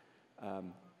defensive,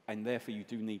 and therefore you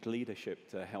do need leadership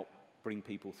to help bring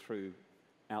people through,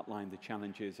 outline the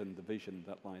challenges and the vision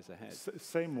that lies ahead.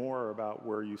 Say more about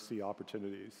where you see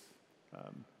opportunities.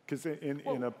 Because in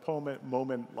a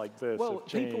moment like this of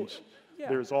change,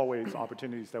 there's always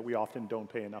opportunities that we often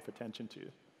don't pay enough attention to.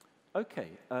 Okay.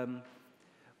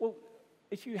 Well,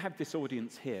 if you have this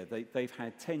audience here, they've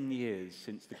had 10 years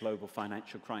since the global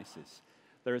financial crisis.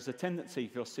 There is a tendency,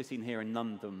 if you're sitting here in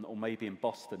London or maybe in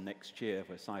Boston next year,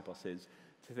 where Cybos is,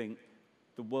 to think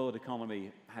the world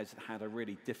economy has had a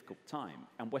really difficult time,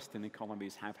 and Western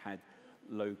economies have had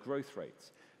low growth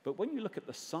rates. But when you look at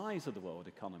the size of the world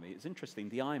economy, it's interesting.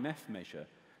 The IMF measure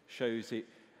shows it,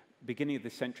 beginning of the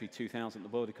century 2000, the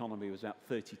world economy was about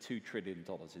 $32 trillion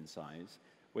in size.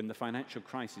 When the financial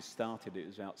crisis started, it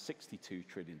was about $62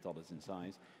 trillion in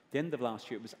size. The end of last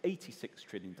year, it was $86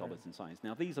 trillion in size.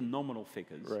 Now, these are nominal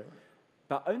figures,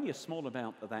 but only a small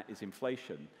amount of that is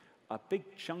inflation. A big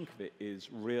chunk of it is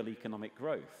real economic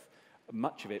growth.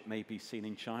 Much of it may be seen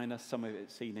in China, some of it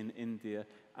seen in India,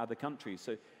 other countries.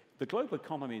 So the global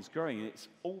economy is growing. It's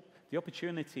all, the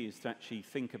opportunity is to actually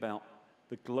think about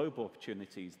the global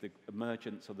opportunities, the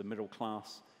emergence of the middle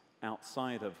class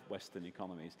outside of Western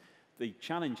economies. The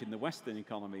challenge in the Western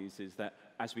economies is that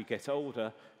as we get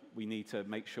older, we need to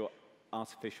make sure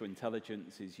artificial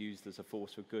intelligence is used as a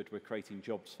force for good. We're creating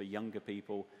jobs for younger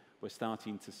people. We're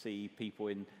starting to see people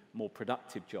in more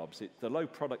productive jobs. The low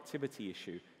productivity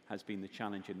issue has been the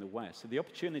challenge in the West. So the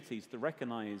opportunity is to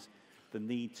recognize the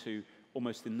need to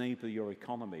almost enable your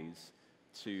economies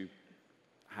to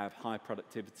have high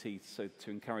productivity, so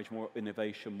to encourage more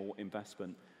innovation, more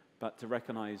investment, but to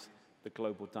recognize the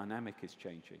global dynamic is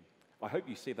changing. I hope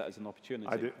you see that as an opportunity.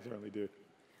 I certainly do.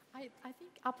 I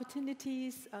think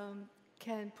opportunities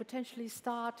can potentially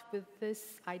start with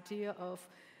this idea of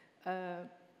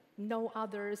know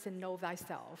others and know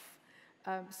thyself.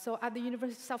 So at the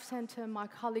University of Southampton, my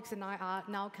colleagues and I are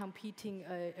now completing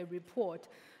a report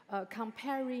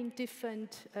comparing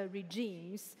different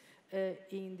regimes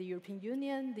in the European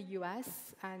Union, the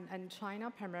US, and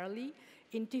China primarily,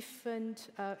 in different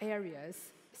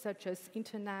areas, such as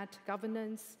internet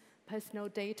governance, personal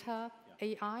data,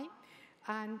 AI.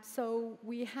 And so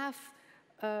we have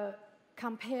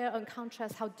compare and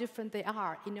contrast how different they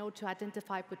are in order to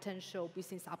identify potential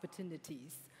business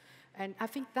opportunities. And I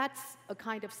think that's a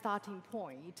kind of starting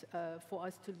point for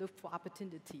us to look for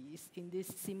opportunities in this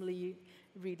seemingly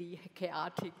really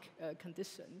chaotic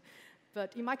condition.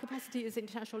 But in my capacity as an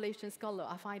international relations scholar,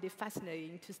 I find it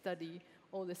fascinating to study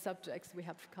all the subjects we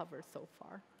have covered so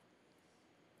far.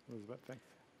 Elizabeth, thanks.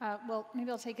 Well,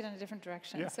 maybe I'll take it in a different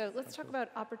direction. Yeah, So let's talk about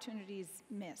opportunities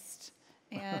missed.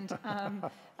 And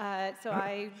so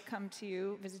I come to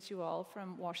you, visit you all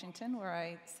from Washington, where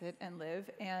I sit and live.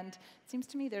 And it seems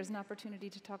to me there's an opportunity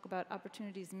to talk about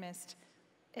opportunities missed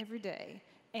every day.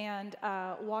 And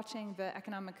watching the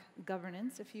economic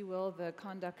governance, if you will, the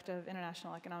conduct of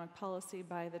international economic policy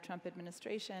by the Trump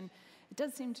administration, it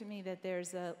does seem to me that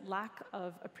there's a lack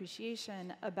of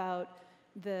appreciation about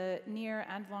the near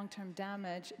and long-term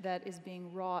damage that is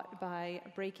being wrought by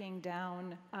breaking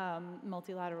down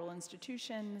multilateral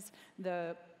institutions,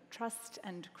 the trust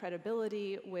and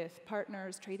credibility with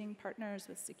partners, trading partners,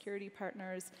 with security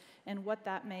partners, and what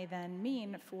that may then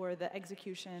mean for the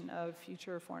execution of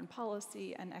future foreign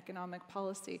policy and economic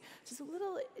policy. So it's a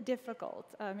little difficult,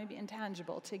 maybe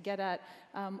intangible, to get at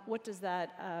what does that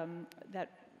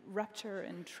rupture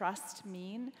in trust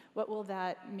mean? What will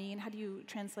that mean? How do you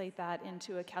translate that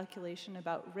into a calculation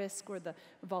about risk or the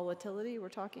volatility we're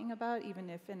talking about, even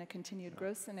if in a continued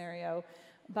growth scenario?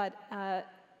 But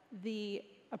the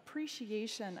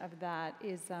appreciation of that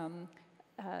is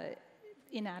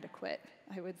inadequate,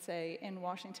 I would say, in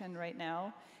Washington right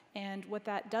now. And what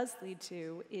that does lead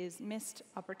to is missed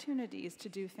opportunities to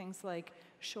do things like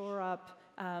shore up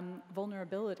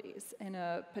vulnerabilities in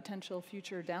a potential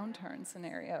future downturn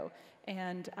scenario,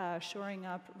 and shoring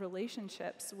up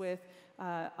relationships with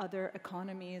other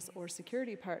economies or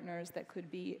security partners that could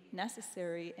be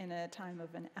necessary in a time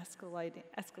of an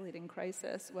escalating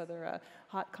crisis, whether a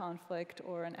hot conflict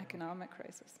or an economic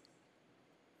crisis.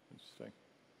 Interesting.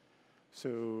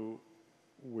 So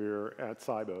we're at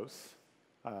Sibos.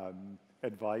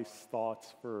 Advice,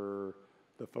 thoughts for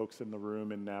the folks in the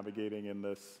room in navigating in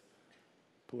this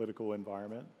political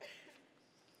environment?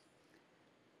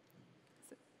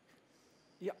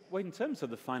 Yeah, well, in terms of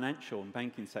the financial and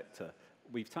banking sector,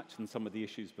 we've touched on some of the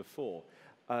issues before,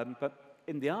 but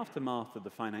in the aftermath of the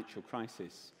financial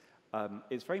crisis,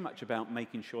 it's very much about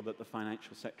making sure that the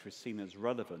financial sector is seen as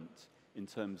relevant in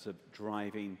terms of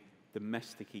driving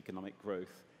domestic economic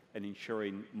growth and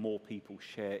ensuring more people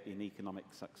share in economic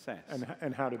success.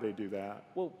 And how do they do that?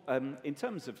 Well, in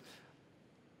terms of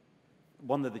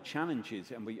one of the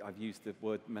challenges, and I've used the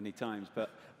word many times,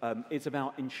 but it's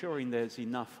about ensuring there's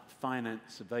enough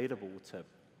finance available to,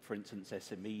 for instance,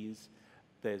 SMEs.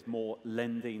 There's more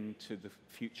lending to the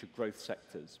future growth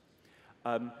sectors.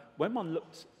 When one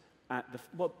looks at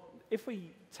if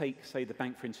we take, say, the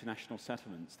Bank for International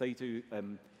Settlements, they do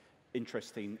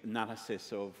interesting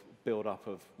analysis of build-up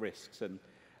of risks. And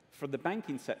for the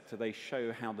banking sector, they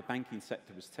show how the banking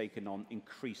sector has taken on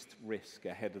increased risk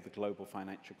ahead of the global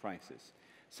financial crisis.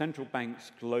 Central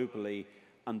banks globally,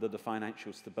 under the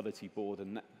Financial Stability Board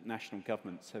and national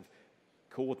governments, have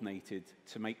coordinated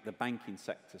to make the banking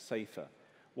sector safer.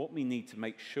 What we need to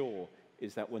make sure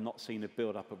is that we're not seeing a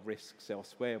build-up of risks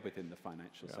elsewhere within the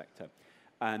financial sector.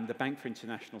 And the Bank for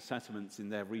International Settlements, in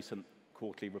their recent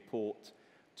quarterly report,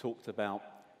 talked about,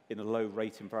 in a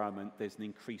low-rate environment, there's an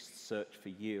increased search for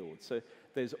yield. So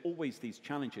there's always these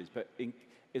challenges, but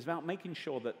it's about making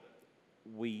sure that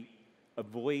we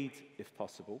avoid, if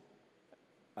possible,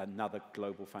 another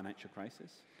global financial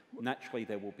crisis. Naturally,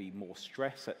 there will be more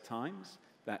stress at times.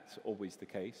 That's always the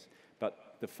case.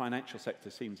 But the financial sector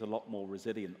seems a lot more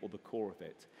resilient, or the core of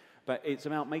it. But it's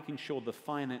about making sure the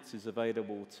finance is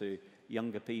available to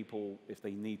younger people if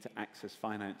they need to access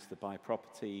finance to buy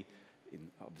property.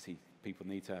 Obviously, people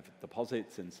need to have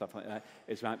deposits and stuff like that.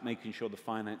 It's about making sure the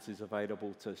finance is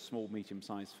available to small,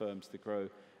 medium-sized firms to grow.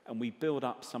 And we build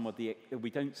up we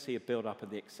don't see a build-up of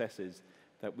the excesses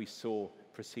that we saw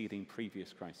preceding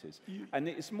previous crises. And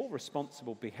it's more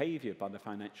responsible behavior by the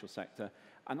financial sector.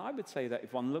 And I would say that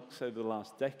if one looks over the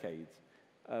last decade,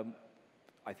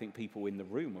 I think people in the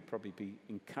room will probably be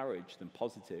encouraged and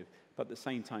positive, but at the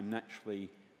same time, naturally,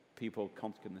 people are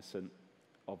cognizant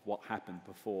of what happened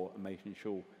before and making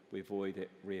sure we avoid it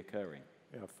reoccurring.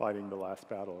 Yeah, fighting the last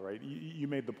battle, right? You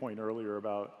made the point earlier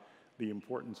about the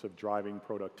importance of driving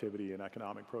productivity and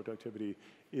economic productivity.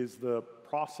 Is the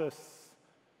process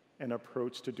and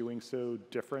approach to doing so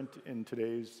different in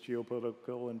today's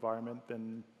geopolitical environment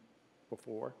than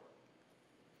before?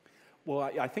 Well,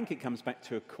 I think it comes back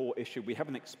to a core issue. We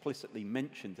haven't explicitly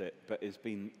mentioned it, but it's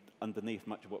been underneath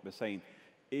much of what we're saying.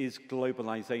 Is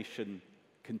globalization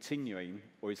continuing,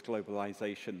 or is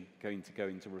globalization going to go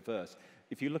into reverse?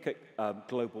 If you look at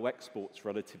global exports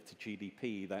relative to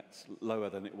GDP, that's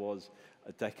lower than it was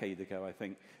a decade ago, I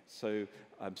think. So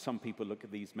some people look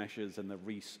at these measures and the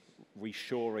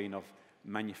reshoring of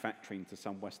manufacturing to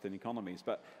some Western economies.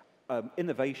 But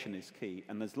innovation is key,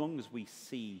 and as long as we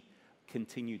see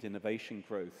continued innovation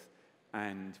growth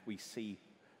and we see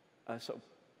sort of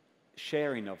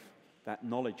sharing of that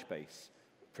knowledge base,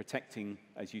 protecting,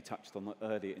 as you touched on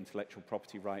earlier, intellectual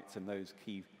property rights and those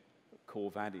key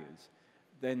core values,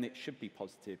 then it should be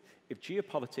positive. If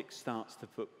geopolitics starts to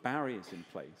put barriers in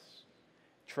place,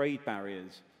 trade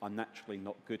barriers are naturally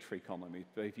not good for economies,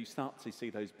 but if you start to see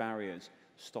those barriers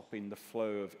stopping the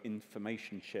flow of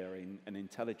information sharing and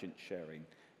intelligence sharing,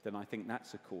 then I think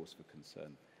that's a cause for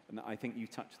concern. And I think you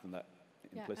touched on that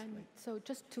implicitly. Yeah, and so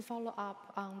just to follow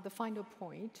up on the final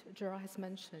point Gerard has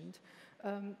mentioned,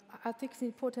 I think it's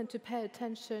important to pay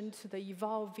attention to the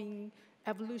evolving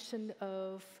evolution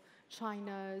of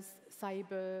China's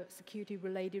cyber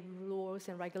security-related rules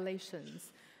and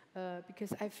regulations,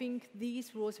 because I think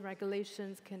these rules and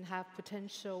regulations can have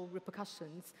potential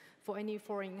repercussions for any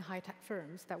foreign high-tech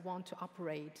firms that want to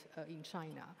operate in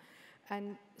China.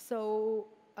 And so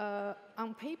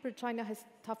on paper, China has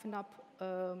toughened up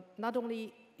not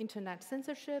only internet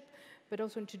censorship, but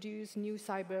also introduce new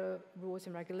cyber rules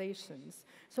and regulations.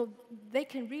 So they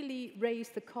can really raise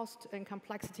the cost and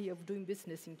complexity of doing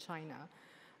business in China.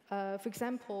 For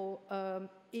example,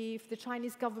 if the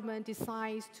Chinese government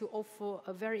decides to offer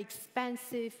a very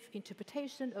expensive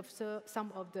interpretation of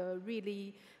some of the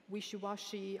really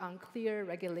wishy-washy, unclear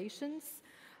regulations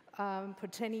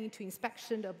pertaining to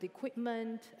inspection of the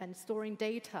equipment and storing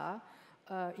data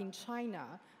in China,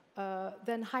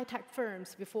 then high-tech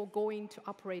firms, before going to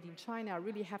operate in China,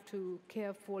 really have to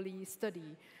carefully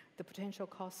study the potential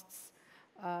costs,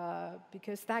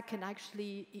 because that can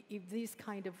actually, if these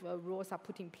kind of rules are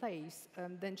put in place,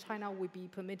 then China will be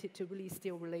permitted to really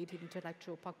steal related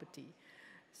intellectual property.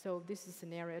 So this is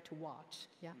an area to watch,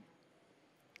 yeah.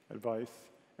 Advice?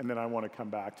 And then I want to come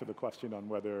back to the question on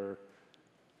whether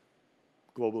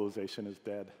globalization is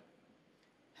dead.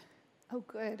 Oh,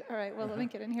 good. All right. Well, let me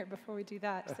get in here before we do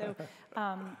that. So,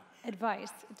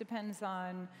 advice. It depends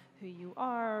on who you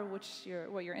are, what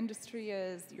your industry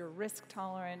is, your risk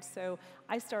tolerance. So,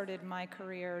 I started my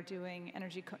career doing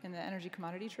in the energy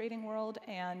commodity trading world,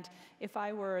 and if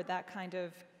I were that kind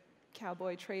of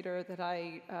cowboy trader that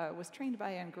I was trained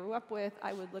by and grew up with,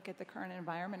 I would look at the current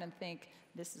environment and think,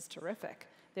 this is terrific.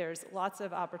 There's lots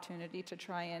of opportunity to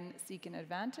try and seek an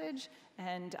advantage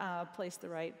and place the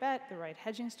right bet, the right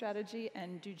hedging strategy,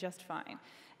 and do just fine.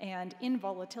 And in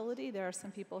volatility, there are some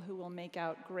people who will make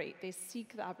out great. They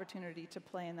seek the opportunity to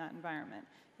play in that environment.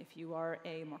 If you are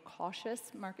a more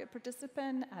cautious market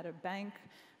participant at a bank,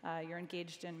 you're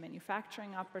engaged in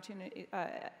manufacturing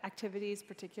activities,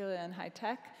 particularly in high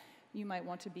tech, you might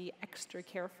want to be extra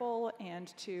careful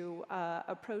and to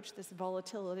approach this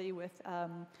volatility with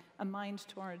a mind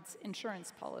towards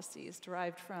insurance policies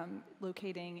derived from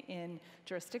locating in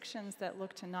jurisdictions that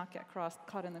look to not get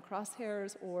caught in the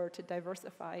crosshairs or to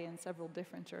diversify in several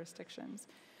different jurisdictions.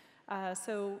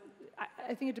 So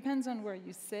I think it depends on where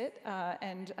you sit,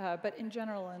 but in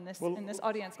general, in this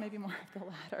audience, maybe more of the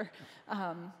latter.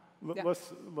 Yeah.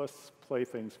 Let's play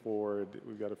things forward.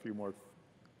 We've got a few more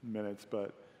minutes,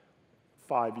 but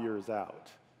 5 years out,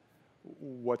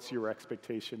 what's your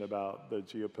expectation about the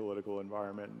geopolitical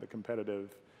environment, the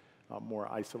competitive, more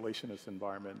isolationist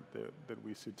environment that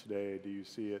we see today? Do you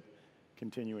see it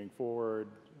continuing forward,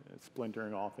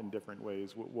 splintering off in different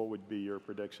ways? What would be your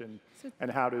prediction?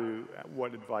 And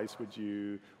what advice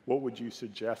what would you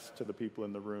suggest to the people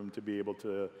in the room to be able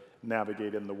to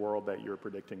navigate in the world that you're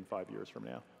predicting 5 years from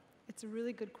now? It's a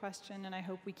really good question, and I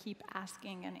hope we keep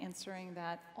asking and answering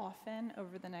that often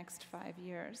over the next 5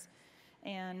 years.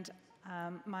 And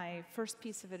my first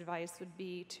piece of advice would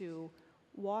be to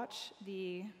watch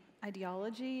the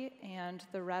ideology and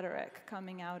the rhetoric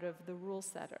coming out of the rule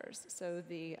setters, so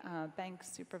the bank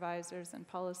supervisors and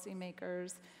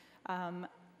policymakers,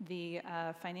 the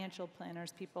financial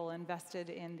planners, people invested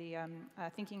in the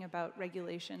thinking about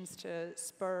regulations to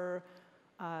spur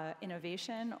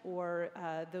innovation, or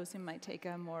those who might take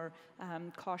a more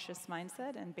cautious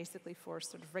mindset and basically force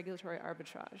sort of regulatory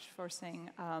arbitrage, forcing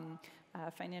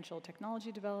financial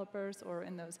technology developers, or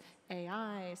in those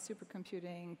AI,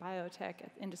 supercomputing, biotech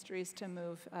industries to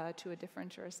move to a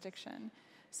different jurisdiction.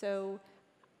 So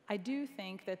I do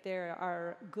think that there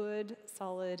are good,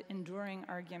 solid, enduring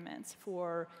arguments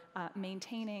for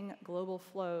maintaining global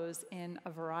flows in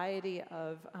a variety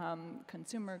of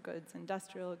consumer goods,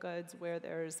 industrial goods, where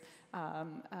there's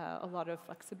a lot of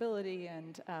flexibility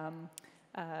and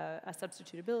a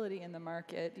substitutability in the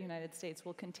market, the United States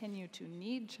will continue to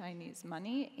need Chinese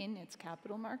money in its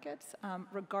capital markets,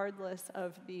 regardless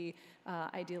of the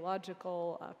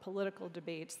ideological, political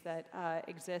debates that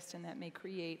exist and that may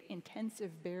create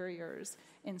intensive barriers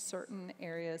in certain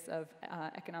areas of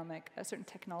certain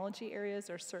technology areas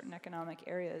or certain economic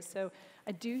areas. So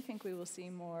I do think we will see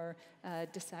more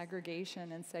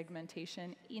disaggregation and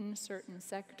segmentation in certain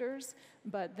sectors,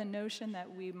 but the notion that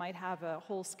we might have a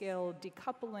whole-scale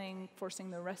decoupling,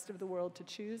 forcing the rest of the world to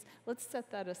choose, let's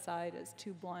set that aside as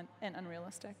too blunt and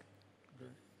unrealistic.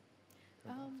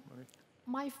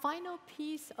 My final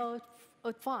piece of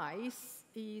advice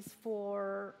is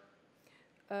for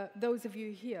those of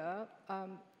you here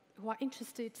who are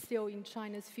interested still in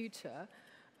China's future,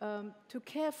 to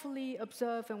carefully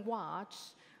observe and watch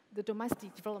the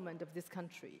domestic development of this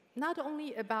country, not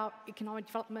only about economic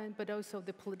development, but also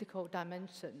the political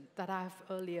dimension that I have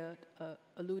earlier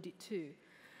alluded to.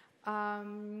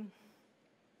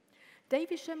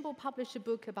 David Shenbo published a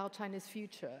book about China's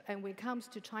future, and when it comes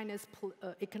to China's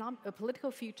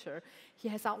political future, he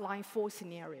has outlined 4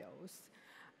 scenarios.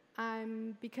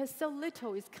 Because so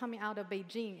little is coming out of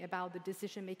Beijing about the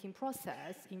decision-making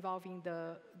process involving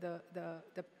the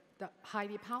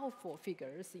highly powerful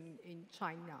figures in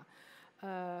China,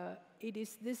 it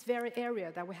is this very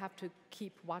area that we have to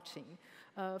keep watching.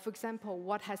 For example,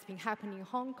 what has been happening in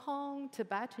Hong Kong,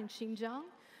 Tibet, and Xinjiang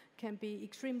can be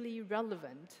extremely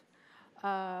relevant.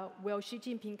 Will Xi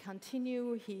Jinping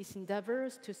continue his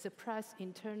endeavors to suppress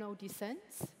internal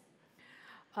dissents?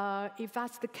 If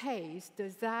that's the case,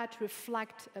 does that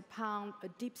reflect upon a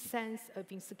deep sense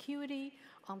of insecurity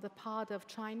on the part of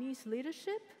Chinese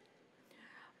leadership?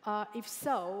 If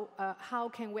so, how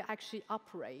can we actually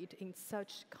operate in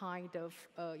such kind of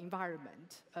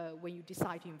environment when you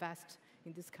decide to invest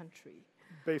in this country?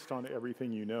 Based on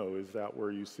everything you know, is that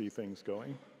where you see things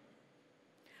going?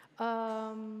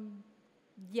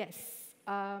 Yes.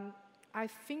 I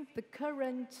think the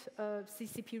current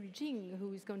CCP regime,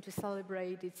 who is going to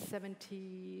celebrate its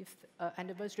 70th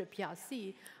anniversary of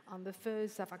PRC on the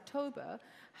 1st of October,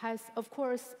 has, of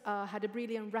course, had a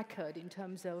brilliant record in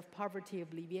terms of poverty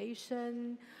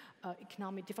alleviation,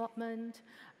 economic development,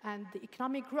 and the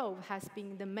economic growth has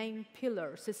been the main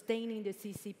pillar sustaining the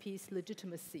CCP's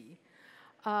legitimacy.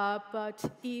 But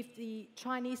if the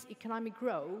Chinese economic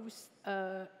growth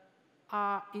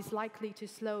is likely to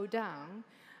slow down,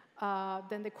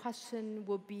 then the question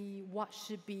will be what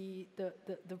should be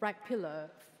the right pillar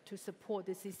to support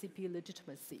the CCP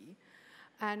legitimacy.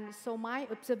 And so my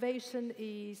observation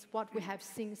is what we have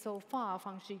seen so far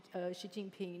from Xi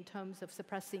Jinping in terms of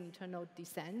suppressing internal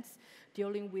dissents,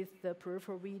 dealing with the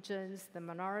peripheral regions, the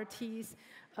minorities,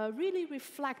 really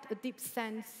reflect a deep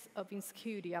sense of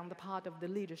insecurity on the part of the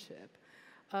leadership.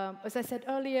 As I said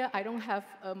earlier, I don't have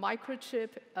a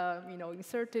microchip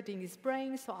inserted in his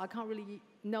brain, so I can't really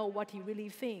know what he really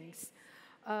thinks.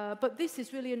 But this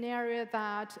is really an area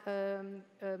that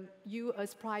you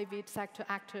as private sector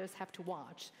actors have to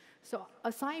watch. So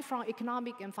aside from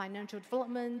economic and financial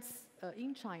developments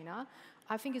in China,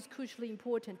 I think it's crucially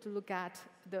important to look at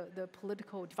the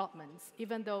political developments,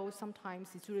 even though sometimes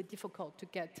it's really difficult to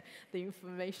get the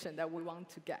information that we want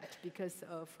to get because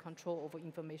of control over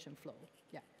information flow.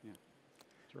 Yeah.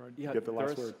 Gerard, you get the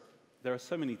last word. There are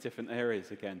so many different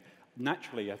areas again.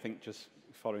 Naturally, I think just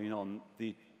following on,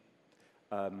 the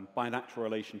bilateral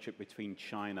relationship between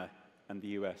China and the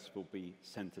US will be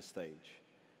center stage.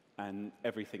 And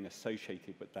everything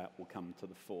associated with that will come to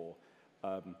the fore.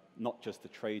 Not just the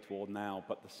trade war now,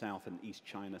 but the South and East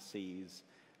China Seas.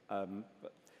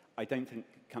 But I don't think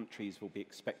countries will be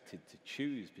expected to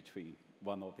choose between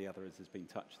one or the other, as has been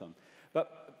touched on.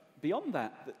 But beyond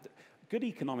that, good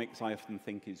economics, I often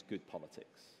think, is good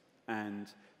politics. And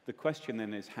the question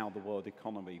then is how the world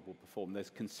economy will perform.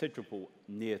 There's considerable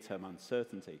near-term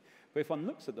uncertainty. But if one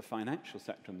looks at the financial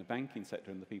sector and the banking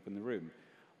sector and the people in the room,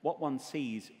 what one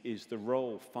sees is the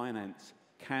role finance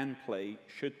can play,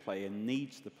 should play, and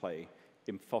needs to play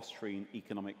in fostering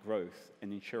economic growth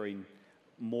and ensuring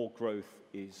more growth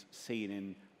is seen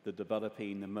in the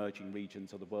developing, emerging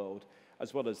regions of the world,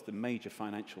 as well as the major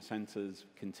financial centers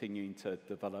continuing to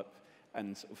develop.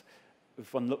 And sort of,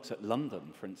 if one looks at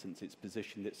London, for instance, it's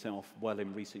positioned itself well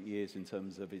in recent years in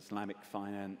terms of Islamic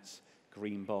finance,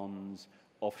 green bonds,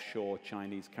 offshore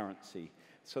Chinese currency.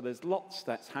 So there's lots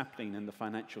that's happening in the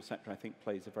financial sector I think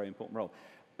plays a very important role.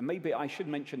 And maybe I should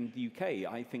mention the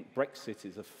UK. I think Brexit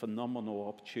is a phenomenal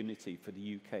opportunity for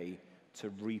the UK to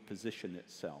reposition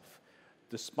itself.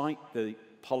 Despite the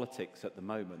politics at the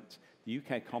moment, the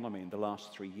UK economy in the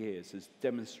last 3 years has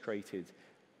demonstrated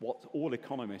what all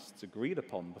economists agreed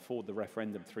upon before the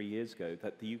referendum 3 years ago,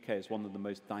 that the UK is one of the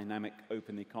most dynamic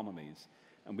open economies,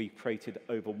 and we've created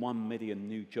over 1 million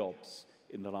new jobs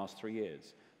in the last 3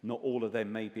 years. Not all of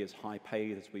them may be as high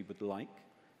paid as we would like.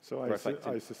 So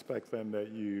I suspect then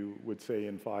that you would say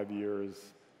in 5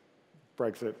 years,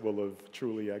 Brexit will have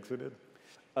truly exited?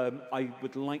 I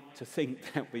would like to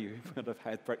think that we would have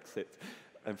had Brexit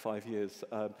in 5 years.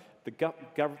 The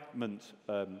government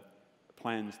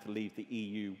plans to leave the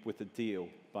EU with a deal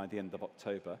by the end of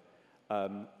October.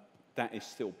 That is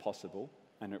still possible,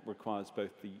 and it requires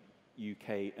both the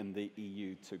UK and the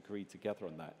EU to agree together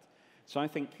on that. So I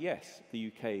think, yes,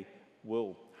 the UK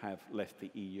will have left the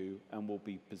EU and will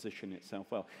be positioning itself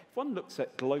well. If one looks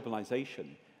at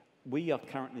globalization, we are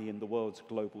currently in the world's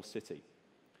global city.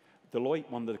 Deloitte,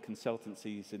 one of the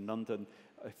consultancies in London,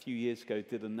 a few years ago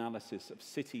did analysis of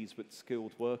cities with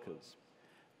skilled workers.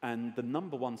 And the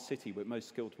 #1 city with most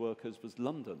skilled workers was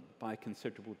London by a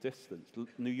considerable distance.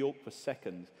 New York was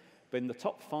second. But in the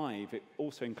top 5, it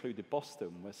also included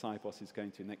Boston, where Cybos is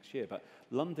going to next year. But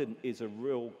London is a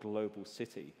real global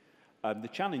city. The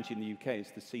challenge in the UK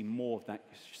is to see more of that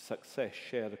success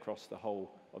shared across the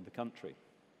whole of the country.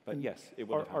 But yes, it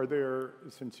will have happened. Are there,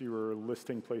 since you were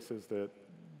listing places that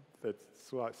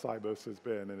Cybos has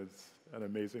been, and it's an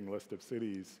amazing list of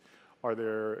cities, are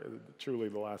there, truly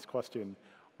the last question,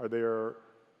 are there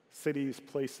cities,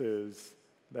 places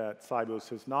that Cybos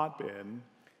has not been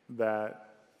that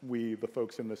we, the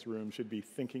folks in this room, should be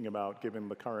thinking about, given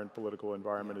the current political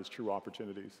environment, as true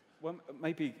opportunities? Well,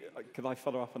 maybe, could I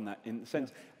follow up on that in the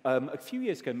sense, a few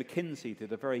years ago, McKinsey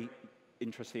did a very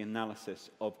interesting analysis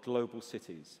of global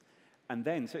cities. And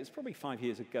then, so it's probably 5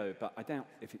 years ago, but I doubt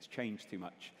if it's changed too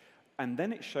much. And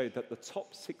then it showed that the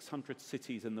top 600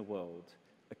 cities in the world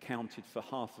accounted for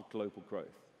half of global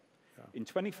growth. Yeah. In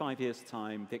 25 years'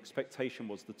 time, the expectation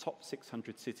was the top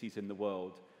 600 cities in the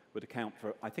world would account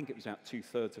for, I think it was about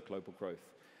 2/3 of global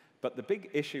growth. But the big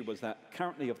issue was that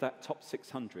currently of that top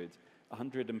 600,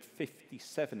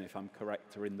 157, if I'm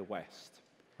correct, are in the West.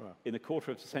 Wow. In a quarter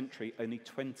of a century, only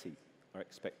 20 are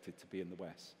expected to be in the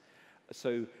West.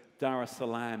 So Dar es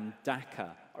Salaam,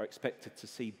 Dhaka are expected to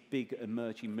see big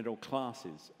emerging middle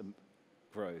classes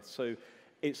growth. So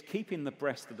it's keeping the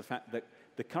breast of the fact that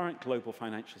the current global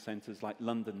financial centers like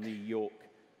London, New York,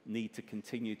 need to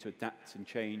continue to adapt and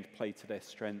change, play to their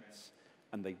strengths,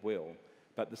 and they will.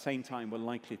 But at the same time, we're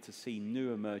likely to see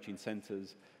new emerging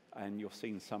centers, and you're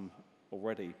seeing some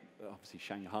already, obviously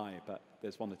Shanghai, but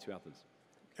there's 1 or 2 others.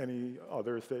 Any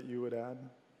others that you would add?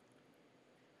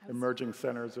 Emerging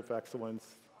centers of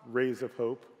excellence, rays of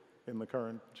hope in the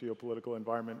current geopolitical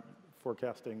environment,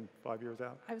 forecasting 5 years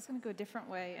out? I was going to go a different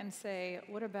way and say,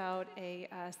 what about a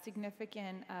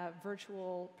significant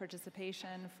virtual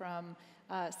participation from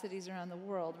cities around the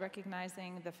world,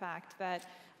 recognizing the fact that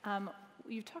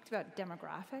you've talked about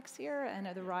demographics here and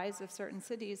the rise of certain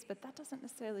cities, but that doesn't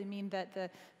necessarily mean that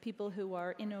the people who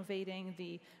are innovating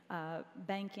the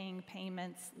banking,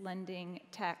 payments, lending,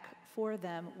 tech for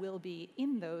them will be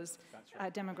in those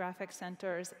demographic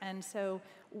centers. And so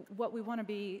what we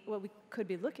could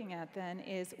be looking at then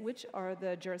is which are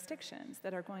the jurisdictions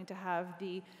that are going to have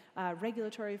the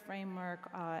regulatory framework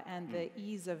and the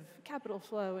ease of capital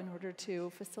flow in order to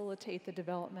facilitate the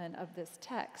development of this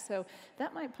tech. So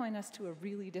that might point us to a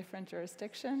really different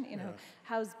jurisdiction. You know,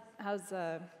 how's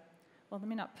well, let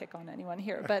me not pick on anyone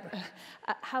here, but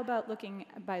how about looking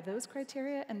by those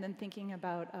criteria and then thinking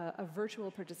about a virtual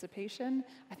participation?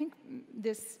 I think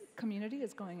this community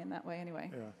is going in that way anyway.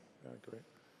 Yeah, great.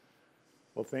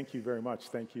 Well, thank you very much.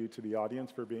 Thank you to the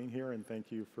audience for being here, and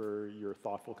thank you for your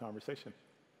thoughtful conversation.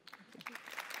 Thank you.